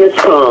during this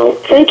call.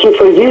 Thank you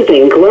for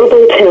using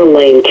Global Tel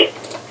Link.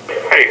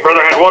 Hey,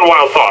 brother, I had one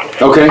wild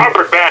thought. Okay.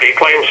 Robert Batty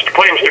claims to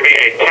be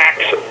a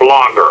tax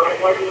blogger.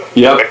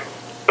 Yep.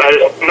 That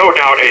is no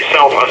doubt a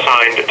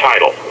self-assigned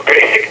title.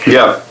 Okay.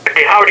 Yeah.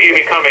 Okay, how do you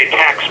become a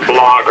tax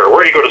blogger?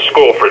 Where do you go to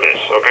school for this?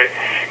 Okay.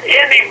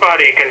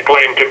 Anybody can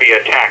claim to be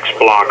a tax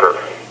blogger.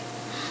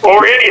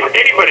 Or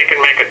anybody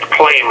can make a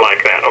claim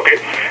like that, okay?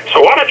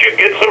 So why don't you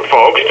get some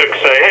folks to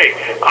say, hey,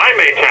 I'm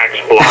a tax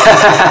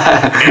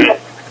blogger.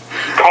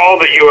 Call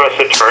the U.S.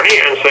 attorney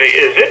and say,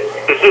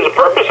 this is the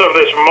purpose of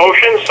this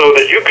motion so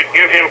that you could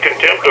give him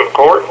contempt of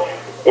court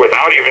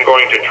without even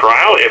going to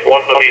trial if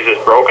one of these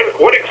is broken?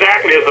 What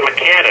exactly is the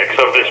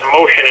mechanics of this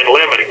motion in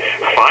limine?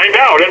 Find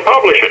out and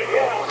publish it.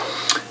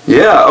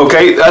 Yeah,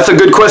 okay, that's a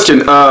good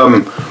question.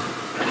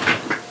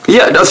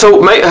 Yeah,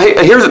 so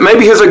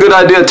maybe here's a good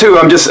idea too.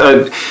 I'm just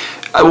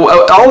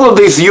all of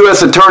these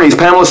U.S. attorneys,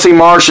 Pamela C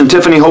Marsh and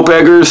Tiffany Hope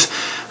Eggers,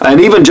 and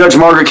even Judge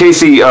Margaret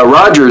Casey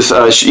Rogers.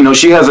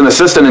 She has an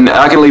assistant, and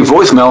I can leave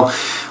voicemail.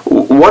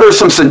 What are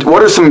some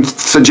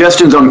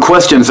suggestions on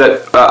questions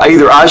that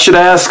either I should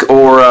ask,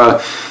 or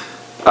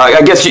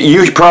I guess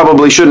you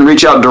probably shouldn't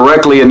reach out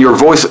directly in your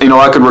voice.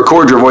 I could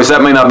record your voice.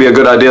 That may not be a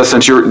good idea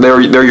since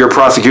they're your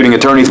prosecuting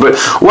attorneys. But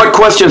what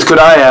questions could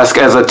I ask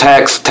as a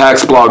tax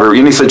blogger?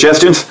 Any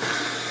suggestions?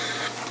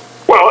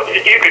 Well,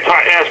 you could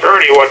ask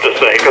Ernie what to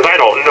say, because I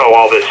don't know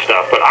all this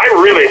stuff. But I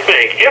really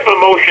think if a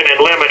motion in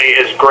limine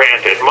is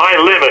granted, my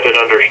limited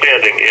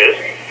understanding is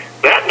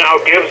that now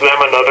gives them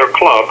another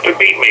club to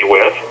beat me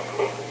with.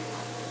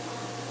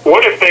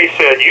 What if they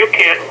said, you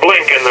can't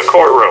blink in the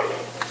courtroom?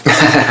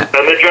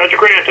 And the judge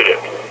granted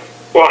it.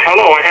 Well,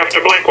 hello, I have to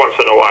blink once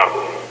in a while.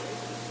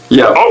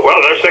 Yeah. Oh,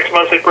 well, there's 6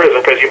 months in prison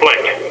because you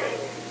blinked.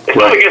 It's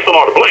not against the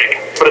law to blink,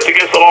 but it's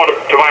against the law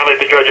to violate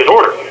the judge's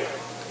order.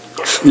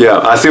 Yeah,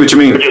 I see what you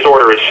mean.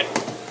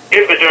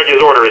 If the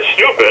judge's order is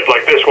stupid,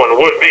 like this one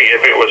would be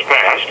if it was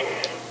passed,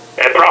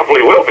 and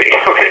probably will be,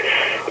 okay,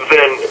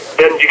 then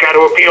you got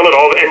to appeal it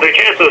all, and the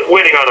chance of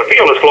winning on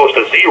appeal is close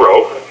to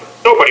zero.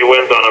 Nobody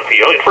wins on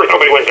appeal. First,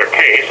 nobody wins their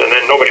case, and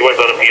then nobody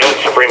wins on appeal in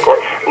the Supreme Court.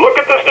 Look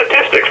at the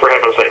statistics, for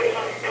heaven's sake.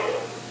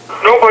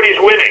 Nobody's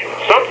winning.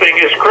 Something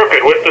is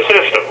crooked with the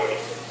system.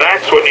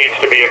 That's what needs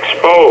to be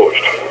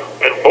exposed.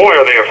 And boy,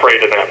 are they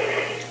afraid of that.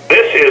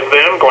 This is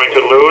them going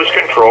to lose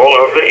control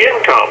of the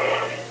income.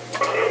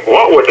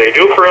 What would they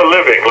do for a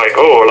living? Like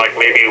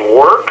maybe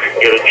work,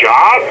 get a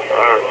job?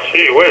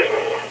 Gee whiz.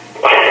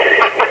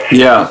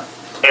 Yeah.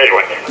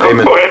 Anyway,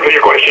 Amen. go ahead with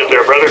your questions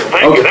there, brother.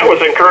 Thank you. That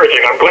was encouraging.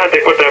 I'm glad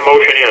they put that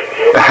motion in.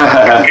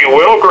 If you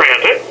will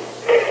grant it,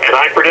 and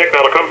I predict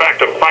that'll come back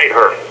to bite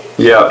her.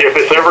 Yeah. If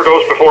this ever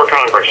goes before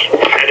Congress,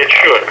 and it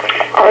should.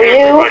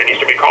 Everybody needs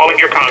to be calling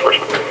your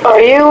congressman.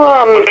 Are you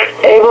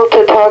able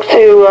to talk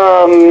to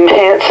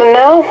Hanson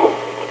now?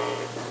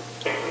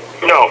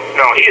 No,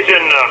 he's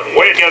in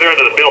way at the other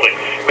end of the building.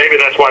 Maybe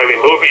that's why we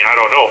moved me. I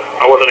don't know.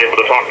 I wasn't able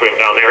to talk to him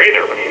down there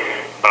either.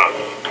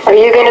 Are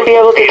you going to be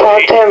able to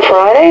talk to him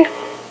Friday?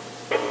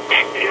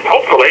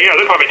 Hopefully, yeah.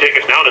 They'll probably take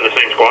us down in the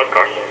same squad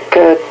car.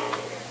 Good.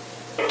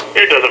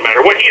 It doesn't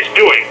matter. What he's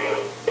doing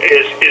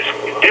is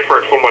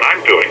different from what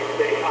I'm doing.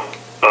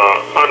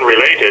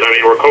 Unrelated. I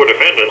mean, we're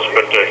co-defendants,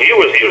 but he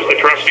was the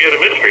trustee of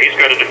the ministry. He's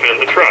got to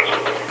defend the trust.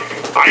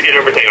 I did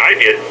everything I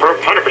did 100%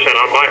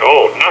 on my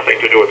own.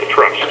 Nothing to do with the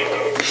trust.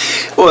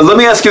 Well, let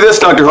me ask you this,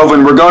 Dr.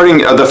 Hovind, regarding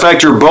the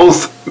fact you're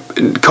both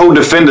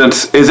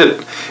co-defendants.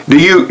 Do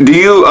you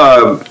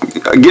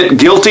get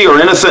guilty or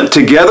innocent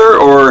together,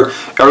 or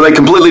are they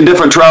completely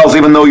different trials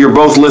even though you're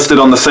both listed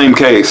on the same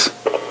case?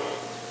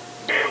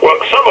 Well,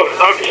 some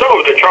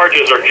of the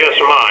charges are just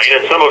mine,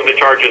 and some of the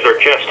charges are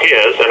just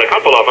his, and a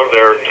couple of them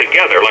they're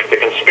together, like the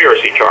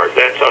conspiracy charge.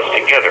 That's us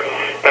together.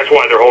 That's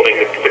why they're holding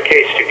the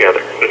case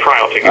together, the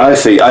trial together.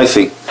 I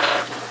see.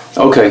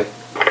 Okay.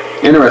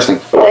 Interesting.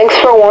 Thanks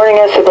for warning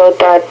us about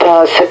that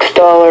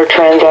 $6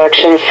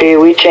 transaction fee.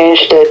 We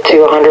changed it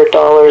to $100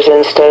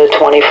 instead of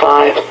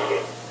 $25.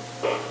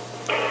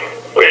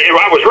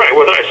 I was right,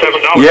 wasn't I?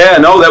 $7. Yeah,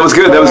 no, that was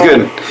good.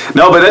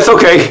 No, but that's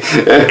okay.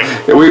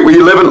 We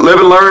live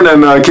and learn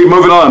and keep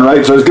moving on,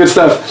 right? So it's good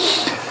stuff.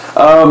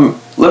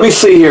 Let me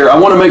see here. I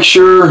want to make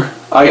sure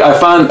I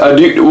find.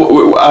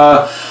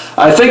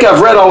 I think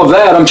I've read all of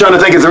that. I'm trying to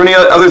think. Is there any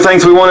other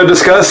things we want to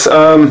discuss?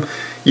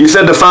 You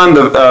said to find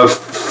the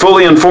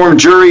fully informed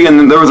jury,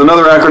 and there was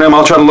another acronym.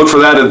 I'll try to look for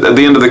that at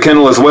the end of the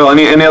kennel as well.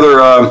 Any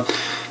other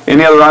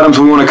items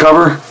we want to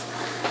cover?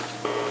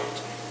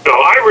 So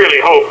I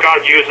really hope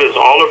God uses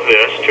all of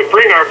this to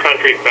bring our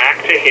country back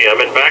to Him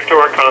and back to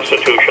our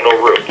constitutional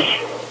roots.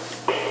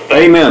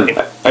 Amen.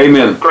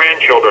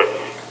 Grandchildren.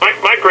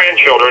 My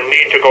grandchildren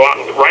need to go out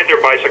and ride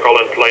their bicycle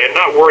and play and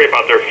not worry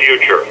about their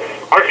future.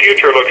 Our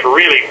future looks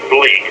really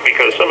bleak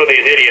because some of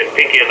these idiot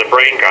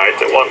pinky-in-the-brain guys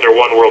that want their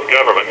one-world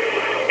government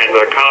and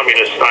their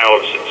communist style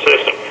of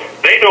system,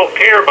 they don't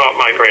care about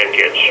my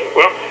grandkids.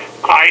 Well,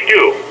 I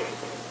do.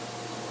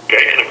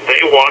 Okay, and if they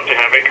want to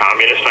have a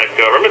communist-type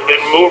government, then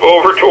move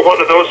over to one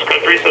of those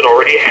countries that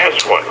already has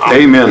one.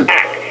 Amen.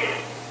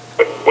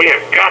 But we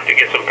have got to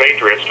get some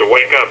patriots to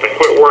wake up and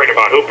quit worrying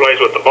about who plays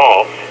with the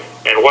ball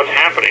and what's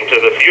happening to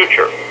the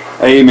future.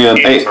 Amen.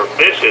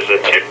 This is a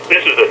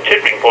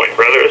tipping point,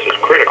 brother. This is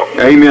critical.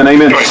 Amen.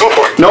 Anyway, go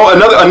for it. No,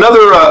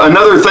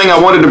 another thing I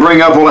wanted to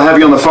bring up while I have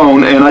you on the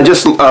phone, and I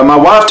just my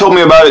wife told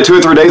me about it 2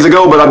 or 3 days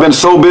ago, but I've been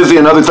so busy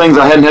and other things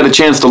I hadn't had a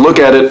chance to look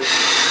at it.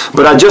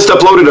 But I just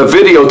uploaded a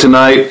video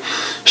tonight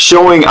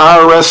showing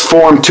IRS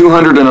Form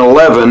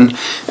 211,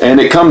 and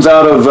it comes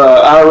out of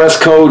IRS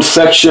Code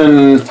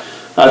Section.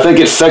 I think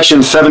it's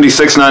Section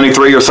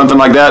 7693 or something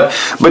like that.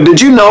 But did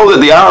you know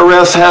that the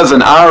IRS has an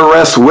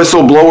IRS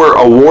Whistleblower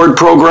Award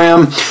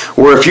Program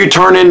where if you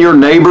turn in your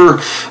neighbor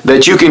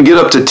that you can get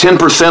up to 10%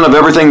 of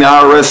everything the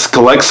IRS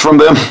collects from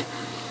them?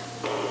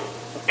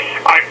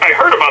 I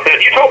heard about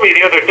that. You told me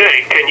the other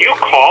day, can you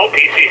call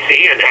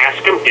PCC and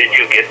ask them, did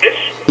you get this?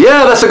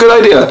 Yeah, that's a good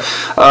idea.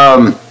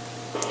 I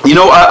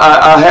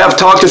have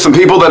talked to some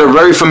people that are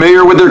very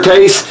familiar with their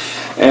case,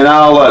 and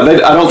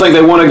I don't think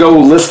they want to go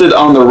listed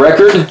on the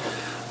record.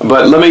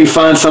 But let me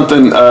find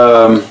something.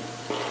 Where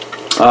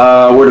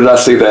did I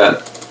see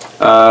that?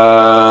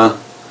 I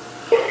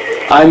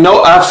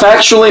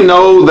factually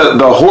know that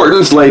the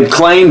Hortons laid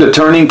claim to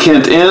turning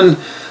Kent in.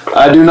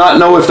 I do not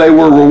know if they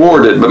were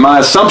rewarded, but my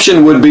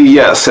assumption would be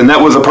yes. And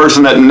that was a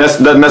person that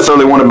doesn't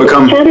necessarily want to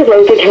become. Santa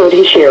Rosa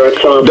County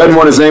Sheriff's Office. Doesn't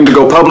want his name to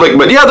go public,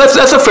 but yeah, that's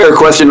a fair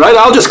question, right?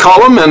 I'll just call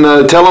him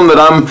and tell him that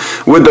I'm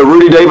with the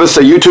Rudy Davis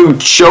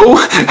YouTube show,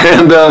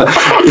 and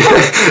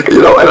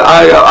and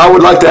I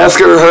would like to ask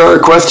her a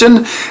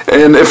question.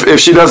 And if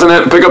she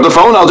doesn't pick up the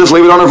phone, I'll just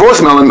leave it on her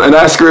voicemail and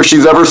ask her if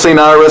she's ever seen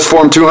IRS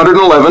Form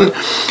 211,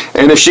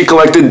 and if she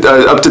collected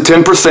up to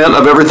 10%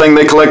 of everything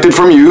they collected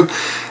from you.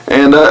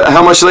 And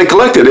how much they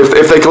collected,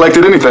 if they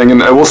collected anything,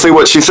 and we'll see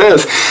what she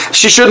says.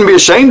 She shouldn't be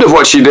ashamed of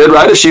what she did,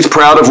 right? If she's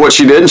proud of what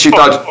she did, and she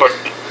thought,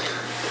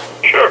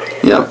 sure,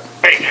 yeah.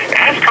 Hey,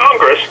 ask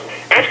Congress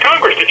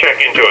to check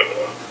into it.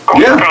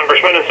 Call the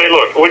congressman and say,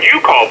 look, would you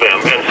call them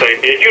and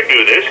say, did you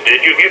do this?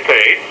 Did you get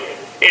paid?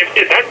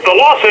 The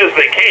law says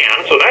they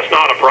can, so that's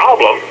not a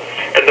problem.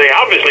 And they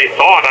obviously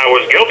thought I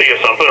was guilty of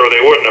something, or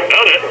they wouldn't have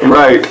done it.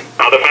 Right.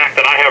 Now, the fact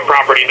that I have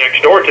property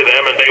next door to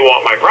them and they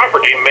want my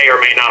property may or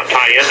may not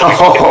tie into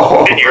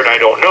the vineyard. I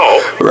don't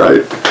know.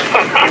 Right.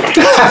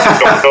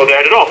 Don't know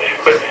that at all.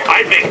 But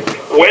I think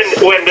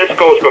when this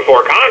goes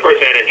before Congress,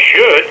 and it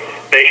should,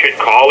 they should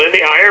call in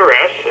the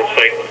IRS and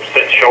say,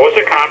 show us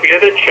a copy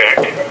of the check.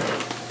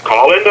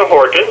 call into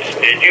Horton's.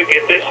 Did you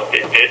get this?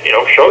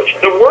 Show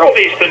the world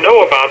needs to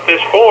know about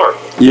this form.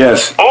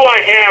 Yes. All I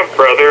have,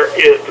 brother,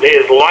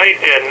 is light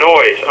and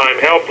noise. I'm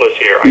helpless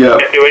here. I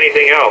can't do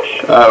anything else.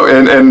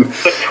 And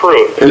the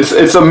truth.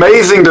 It's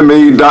amazing to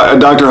me,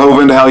 Dr.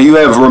 Hovind, how you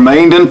have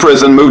remained in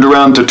prison, moved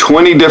around to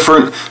 20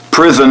 different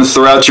prisons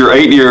throughout your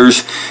 8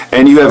 years,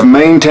 and you have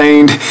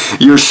maintained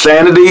your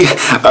sanity,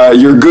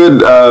 your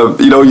good,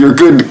 your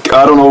good,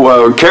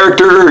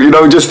 character,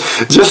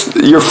 just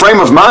your frame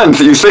of mind.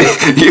 You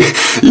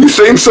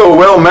seem so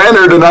well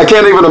mannered, and I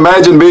can't even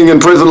imagine being in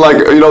prison like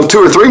 2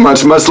 or 3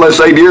 months, much less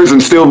 8 years,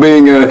 and still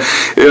being in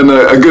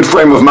a good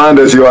frame of mind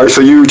as you are. So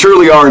you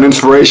truly are an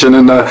inspiration,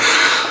 and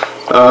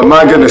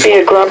my goodness. I'd be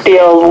a grumpy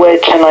old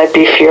witch, and I'd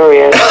be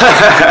furious.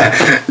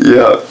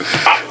 Yeah.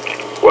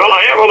 Well,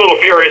 I am a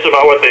little furious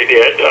about what they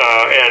did,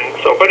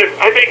 but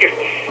I think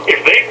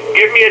if they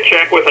give me a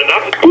check with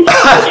enough... From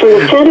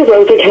the Santa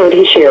Rosa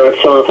County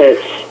Sheriff's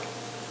Office.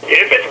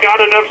 If it's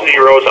got enough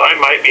zeros, I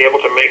might be able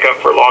to make up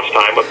for lost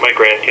time with my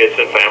grandkids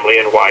and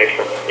family and wife.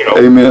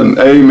 Amen.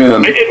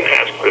 Amen. I didn't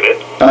ask for this.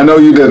 I know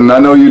you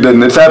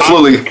didn't. It's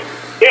absolutely...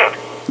 Yeah.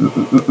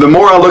 The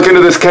more I look into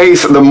this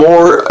case, the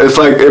more it's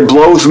like it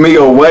blows me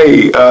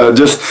away,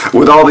 just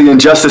with all the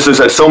injustices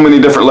at so many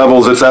different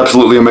levels. It's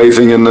absolutely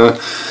amazing, and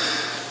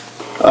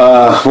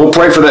we'll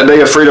pray for that day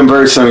of freedom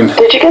very soon.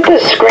 Did you get the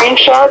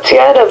screenshots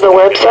yet of the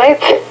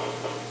websites?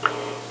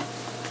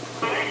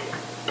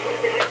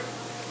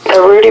 That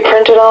Rudy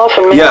printed off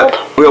and mailed?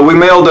 Yeah, well, we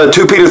mailed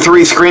 2 Peter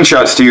 3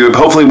 screenshots to you.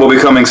 Hopefully we'll be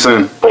coming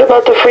soon. What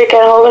about the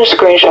freaking Hovind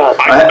screenshots?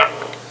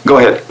 Go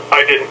ahead.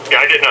 I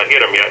did not get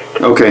them yet.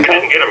 Okay. I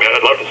didn't get them yet.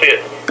 I'd love to see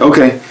it.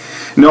 Okay.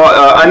 No,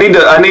 I need.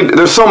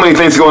 There's so many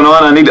things going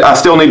on. I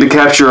still need to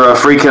capture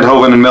Free Kent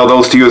Hovind and mail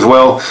those to you as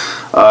well.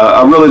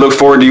 I really look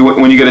forward to you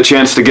when you get a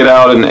chance to get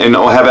out and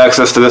have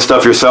access to this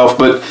stuff yourself.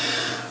 But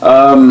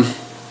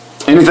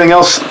anything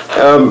else,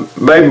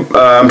 babe?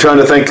 I'm trying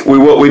to think.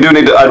 We do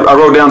need to. I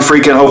wrote down Free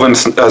Kent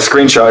Hovind's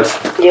screenshots.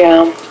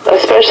 Yeah,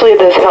 especially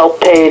this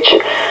help page.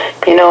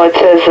 It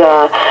says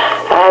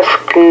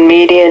ask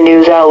media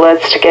news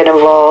outlets to get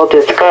involved.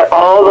 It's got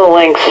all the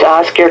links.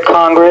 Ask your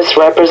Congress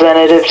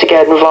representative to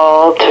get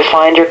involved. To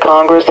find your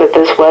Congress at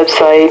this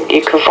website,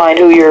 you can find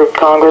who your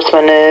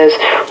congressman is,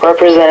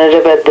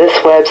 representative at this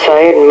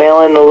website, and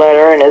mail in the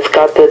letter. And it's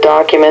got the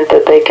document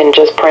that they can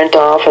just print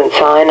off and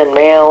sign and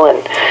mail.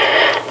 And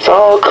it's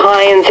all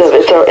kinds of.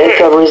 It's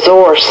a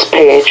resource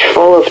page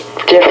full of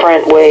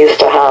different ways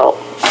to help.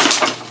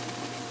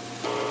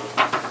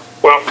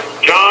 Well,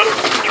 John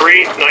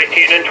 3:19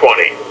 and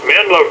 20.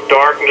 Men love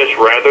darkness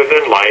rather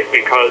than light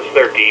because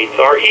their deeds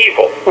are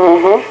evil.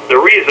 Mm-hmm. The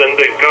reason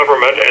the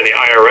government and the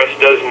IRS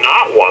does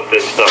not want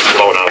this stuff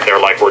blown out there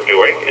like we're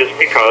doing is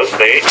because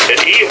they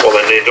did evil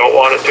and they don't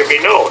want it to be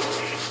known.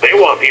 They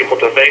want people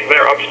to think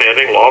they're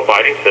upstanding,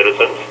 law-abiding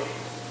citizens,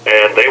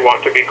 and they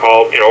want to be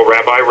called,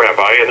 rabbi,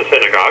 rabbi in the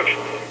synagogues.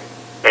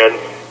 And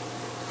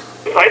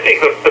I think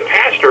the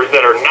pastors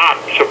that are not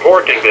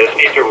supporting this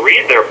need to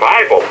read their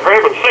Bible. For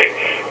heaven's sake,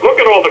 look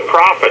at all the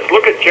prophets.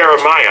 Look at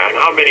Jeremiah and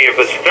how many of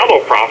his fellow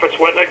prophets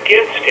went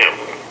against him.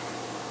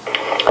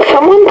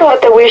 Someone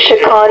thought that we should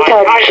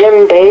contact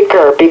Jim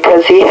Baker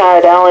because he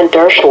had Alan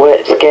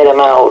Dershowitz get him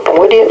out.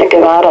 What do you think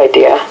of that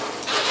idea?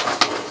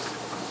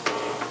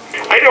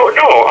 I don't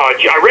know.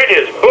 I read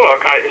his book.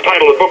 The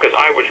title of the book is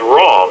I Was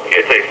Wrong.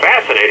 It's a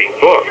fascinating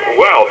book.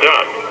 Well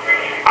done.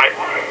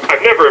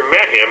 I've never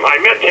met him.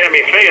 I met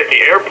Tammy Faye at the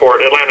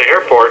airport, Atlanta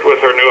airport,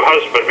 with her new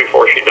husband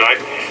before she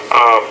died.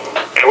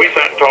 And we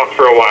sat and talked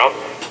for a while.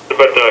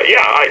 But,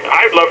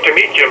 I'd love to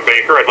meet Jim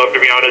Baker. I'd love to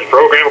be on his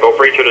program, go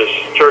preach at his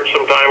church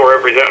sometime,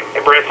 wherever he's at,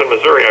 in Branson,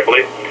 Missouri, I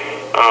believe.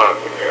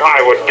 I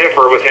would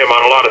differ with him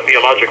on a lot of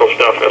theological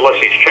stuff, unless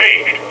he's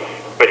changed.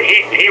 But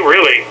he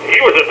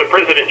was at the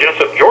prison in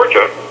Jessup,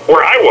 Georgia,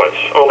 where I was,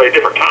 only a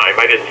different time.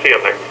 I didn't see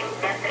him there.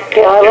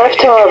 Yeah, I left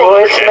him a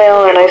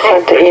voicemail and I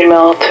sent the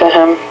email to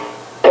him.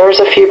 There's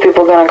a few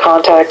people going to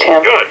contact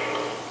him. Good.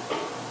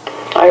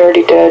 I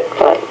already did,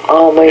 but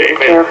I'll wait and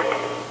hear.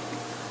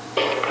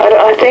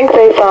 I think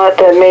they thought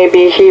that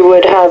maybe he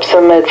would have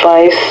some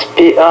advice.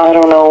 I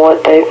don't know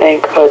what they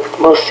think, but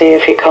we'll see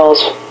if he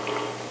calls.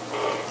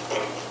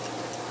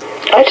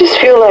 I just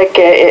feel like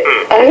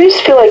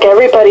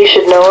everybody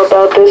should know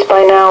about this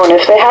by now, and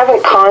if they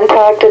haven't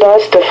contacted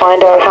us to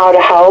find out how to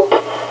help,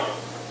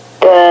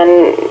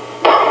 then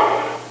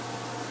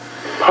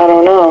I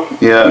don't know.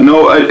 Yeah,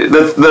 no,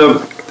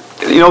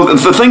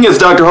 the thing is,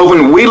 Dr.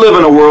 Hovind, we live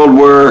in a world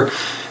where,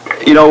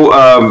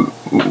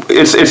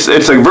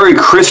 it's a very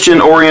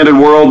Christian-oriented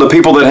world. The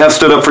people that have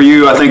stood up for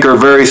you, I think, are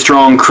very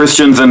strong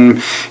Christians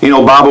and,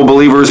 Bible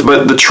believers.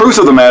 But the truth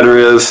of the matter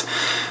is,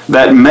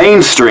 that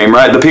mainstream,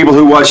 right? The people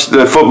who watch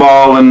the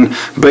football and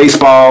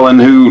baseball and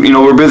who,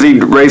 were busy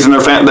raising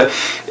their family.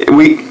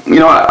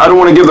 I don't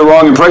want to give the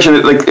wrong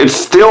impression.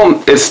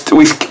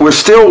 We're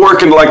still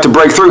working to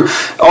break through.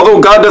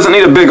 Although God doesn't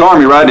need a big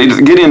army, right?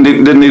 Gideon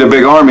didn't need a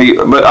big army,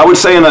 but I would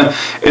say in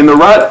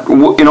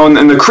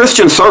the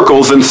Christian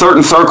circles, in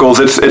certain circles,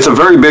 it's a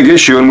very big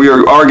issue, and we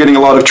are getting a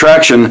lot of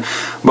traction.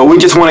 But we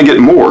just want to get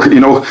more,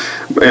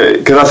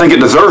 because I think it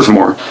deserves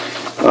more.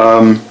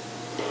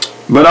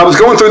 But I was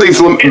going through these.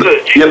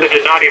 Jesus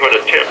did not even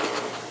attempt.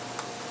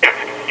 Yeah,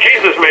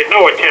 Jesus made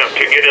no attempt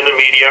to get in the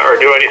media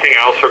or do anything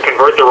else or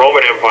convert the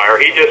Roman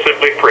Empire. He just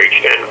simply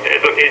preached, and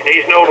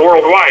he's known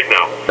worldwide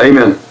now.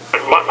 Amen.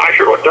 I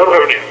sure don't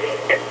have any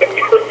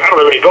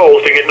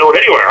goals to get known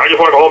anywhere. I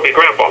just want to go home and be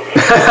grandpa.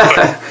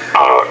 But,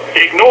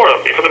 ignore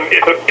them.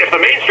 If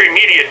the mainstream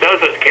media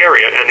doesn't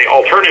carry it, and the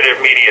alternative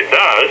media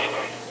does,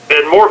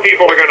 then more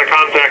people are going to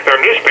contact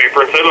their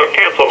newspaper and say, look,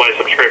 cancel my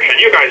subscription.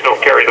 You guys don't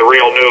carry the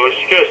real news.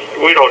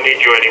 We don't need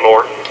you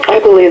anymore.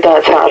 I believe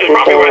that's happening.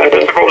 Probably why the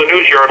Pensacola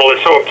News Journal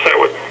is so upset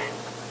with...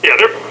 Yeah,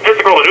 the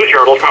Pensacola News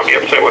Journal is probably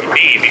upset with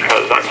me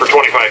because for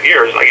 25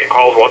 years I get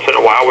calls once in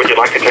a while, would you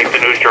like to take the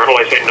News Journal?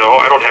 I say,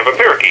 no, I don't have a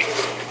parakeet.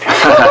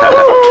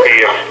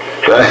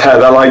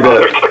 I like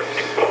that.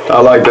 I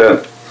like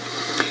that.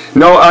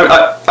 No,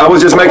 I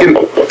was just making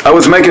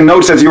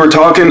notes as you were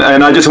talking,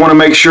 and I just want to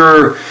make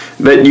sure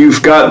that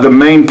you've got the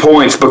main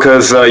points,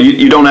 because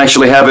you don't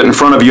actually have it in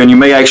front of you, and you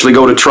may actually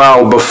go to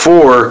trial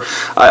before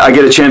I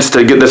get a chance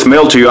to get this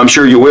mailed to you. I'm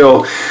sure you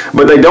will.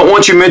 But they don't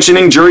want you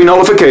mentioning jury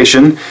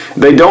nullification.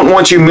 They don't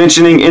want you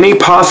mentioning any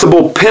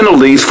possible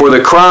penalties for the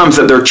crimes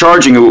that they're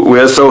charging you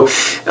with. So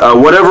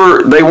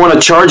whatever they want to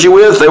charge you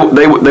with, they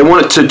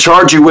want it to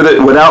charge you with it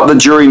without the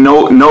jury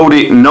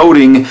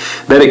noting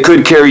that it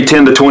could carry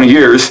 10 to 20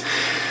 years.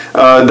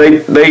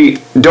 They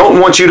don't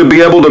want you to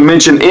be able to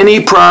mention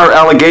any prior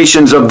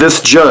allegations of this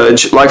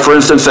judge, like for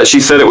instance that she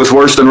said it was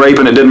worse than rape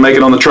and it didn't make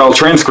it on the trial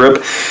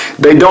transcript.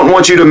 They don't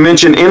want you to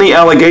mention any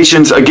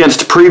allegations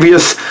against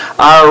previous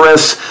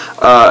IRS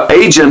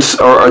agents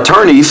or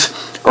attorneys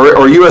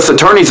or U.S.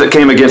 attorneys that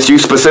came against you,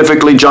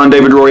 specifically John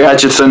David Roy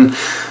Atchison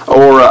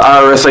or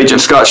IRS agent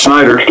Scott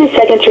Schneider. 60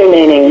 seconds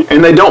remaining.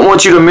 And they don't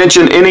want you to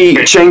mention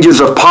any changes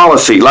of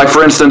policy, like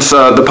for instance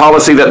the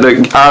policy that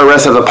the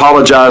IRS has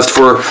apologized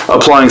for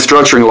applying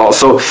structuring laws.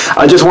 So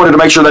I just wanted to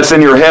make sure that's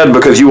in your head,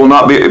 because you will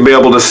not be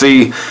able to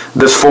see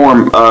this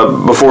form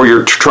before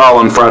your trial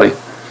on Friday.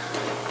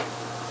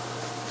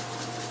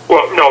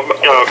 Well, no,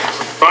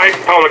 my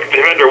public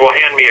defender will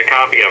hand me a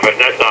copy of it,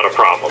 and that's not a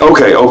problem.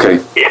 Okay.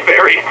 Yeah,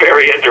 very,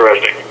 very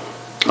interesting.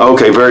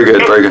 Okay, very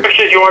good, very good.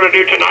 Questions you want to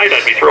do tonight,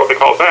 I'd be thrilled to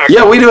call back.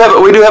 Yeah, we do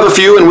have a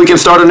few, and we can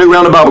start a new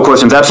round of Bible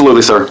questions.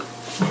 Absolutely, sir.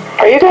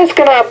 Are you guys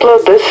going to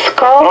upload this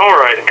call? All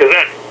right, because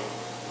that...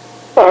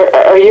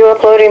 Are you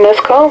uploading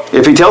this call?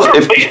 If he tells...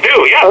 Sure, please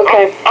do, yeah.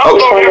 Okay.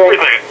 Upload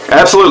everything.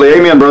 Absolutely,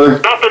 amen, brother.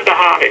 Nothing to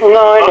hide.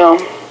 No, I know.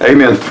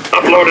 Amen.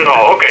 Upload it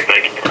all. Okay,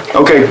 thank you.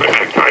 Okay. All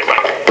right, bye.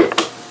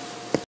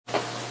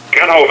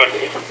 Ken Hovind.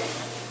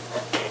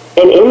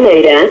 An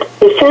inmate at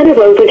the San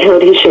Rosa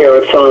County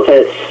Sheriff's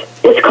Office.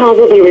 This call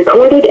will be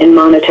recorded and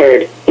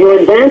monitored. Your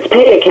advance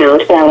pay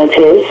account balance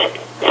is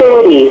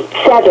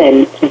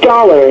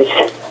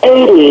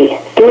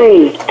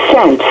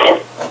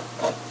 $47.83.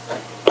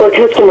 For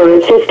customer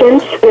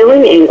assistance,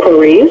 billing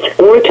inquiries,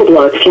 or to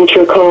block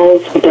future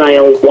calls,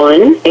 dial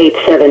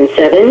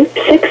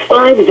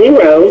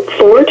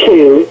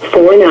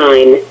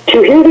 1-877-650-4249.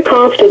 To hear the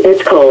cost of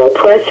this call,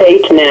 press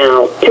 8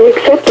 now. To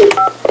accept it,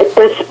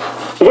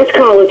 this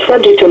call is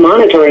subject to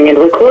monitoring and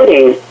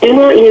recording. Do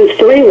not use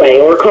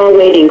three-way or call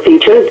waiting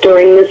features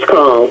during this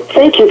call.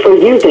 Thank you for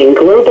using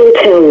Global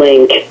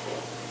Tel-Link.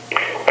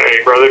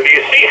 Hey, brother, do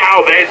you see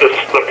how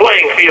the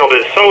playing field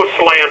is so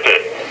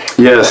slanted?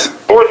 Yes.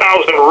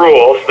 4,000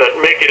 rules that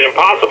make it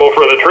impossible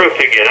for the truth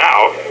to get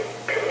out.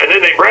 And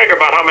then they brag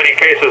about how many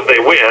cases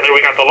they win, and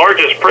we got the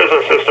largest prison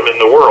system in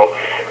the world.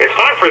 It's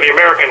time for the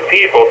American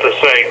people to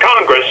say,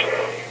 Congress,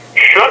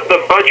 shut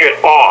the budget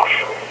off.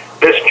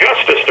 This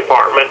Justice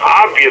Department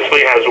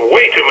obviously has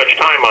way too much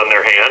time on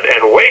their hand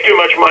and way too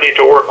much money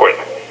to work with.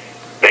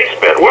 They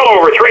spent well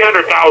over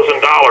 $300,000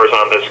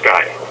 on this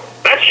guy.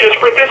 That's just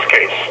for this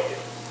case.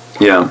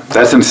 Yeah,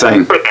 that's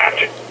insane. For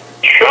that.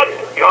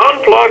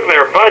 Unplug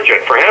their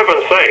budget, for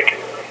heaven's sake.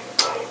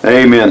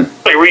 Amen.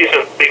 The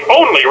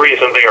only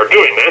reason they are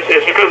doing this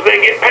is because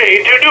they get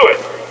paid to do it.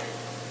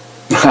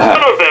 None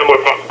of them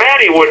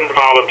Batty wouldn't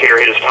volunteer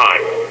his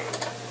time.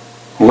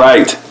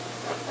 Right.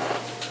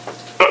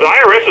 The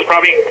IRS is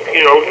probably,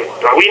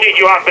 we need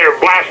you out there,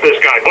 blast this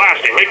guy,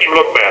 blast him, make him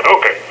look bad.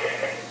 Okay.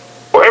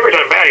 Well, every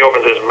time Batty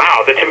opens his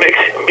mouth, it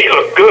makes me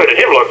look good and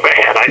him look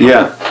bad.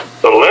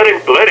 So let him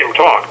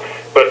talk.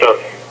 But,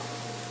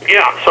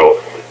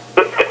 so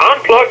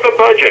unplug the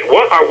budget.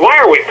 Why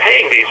are we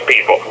paying these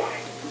people?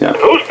 Yeah.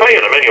 Who's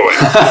paying them anyway?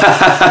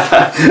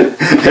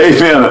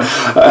 Amen.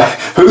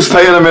 Who's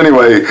paying them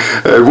anyway?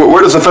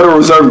 Where does the Federal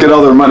Reserve get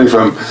all their money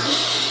from?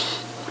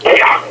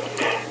 Yeah.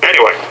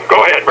 Anyway,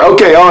 go ahead, bro.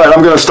 Okay, all right.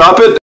 I'm going to stop it.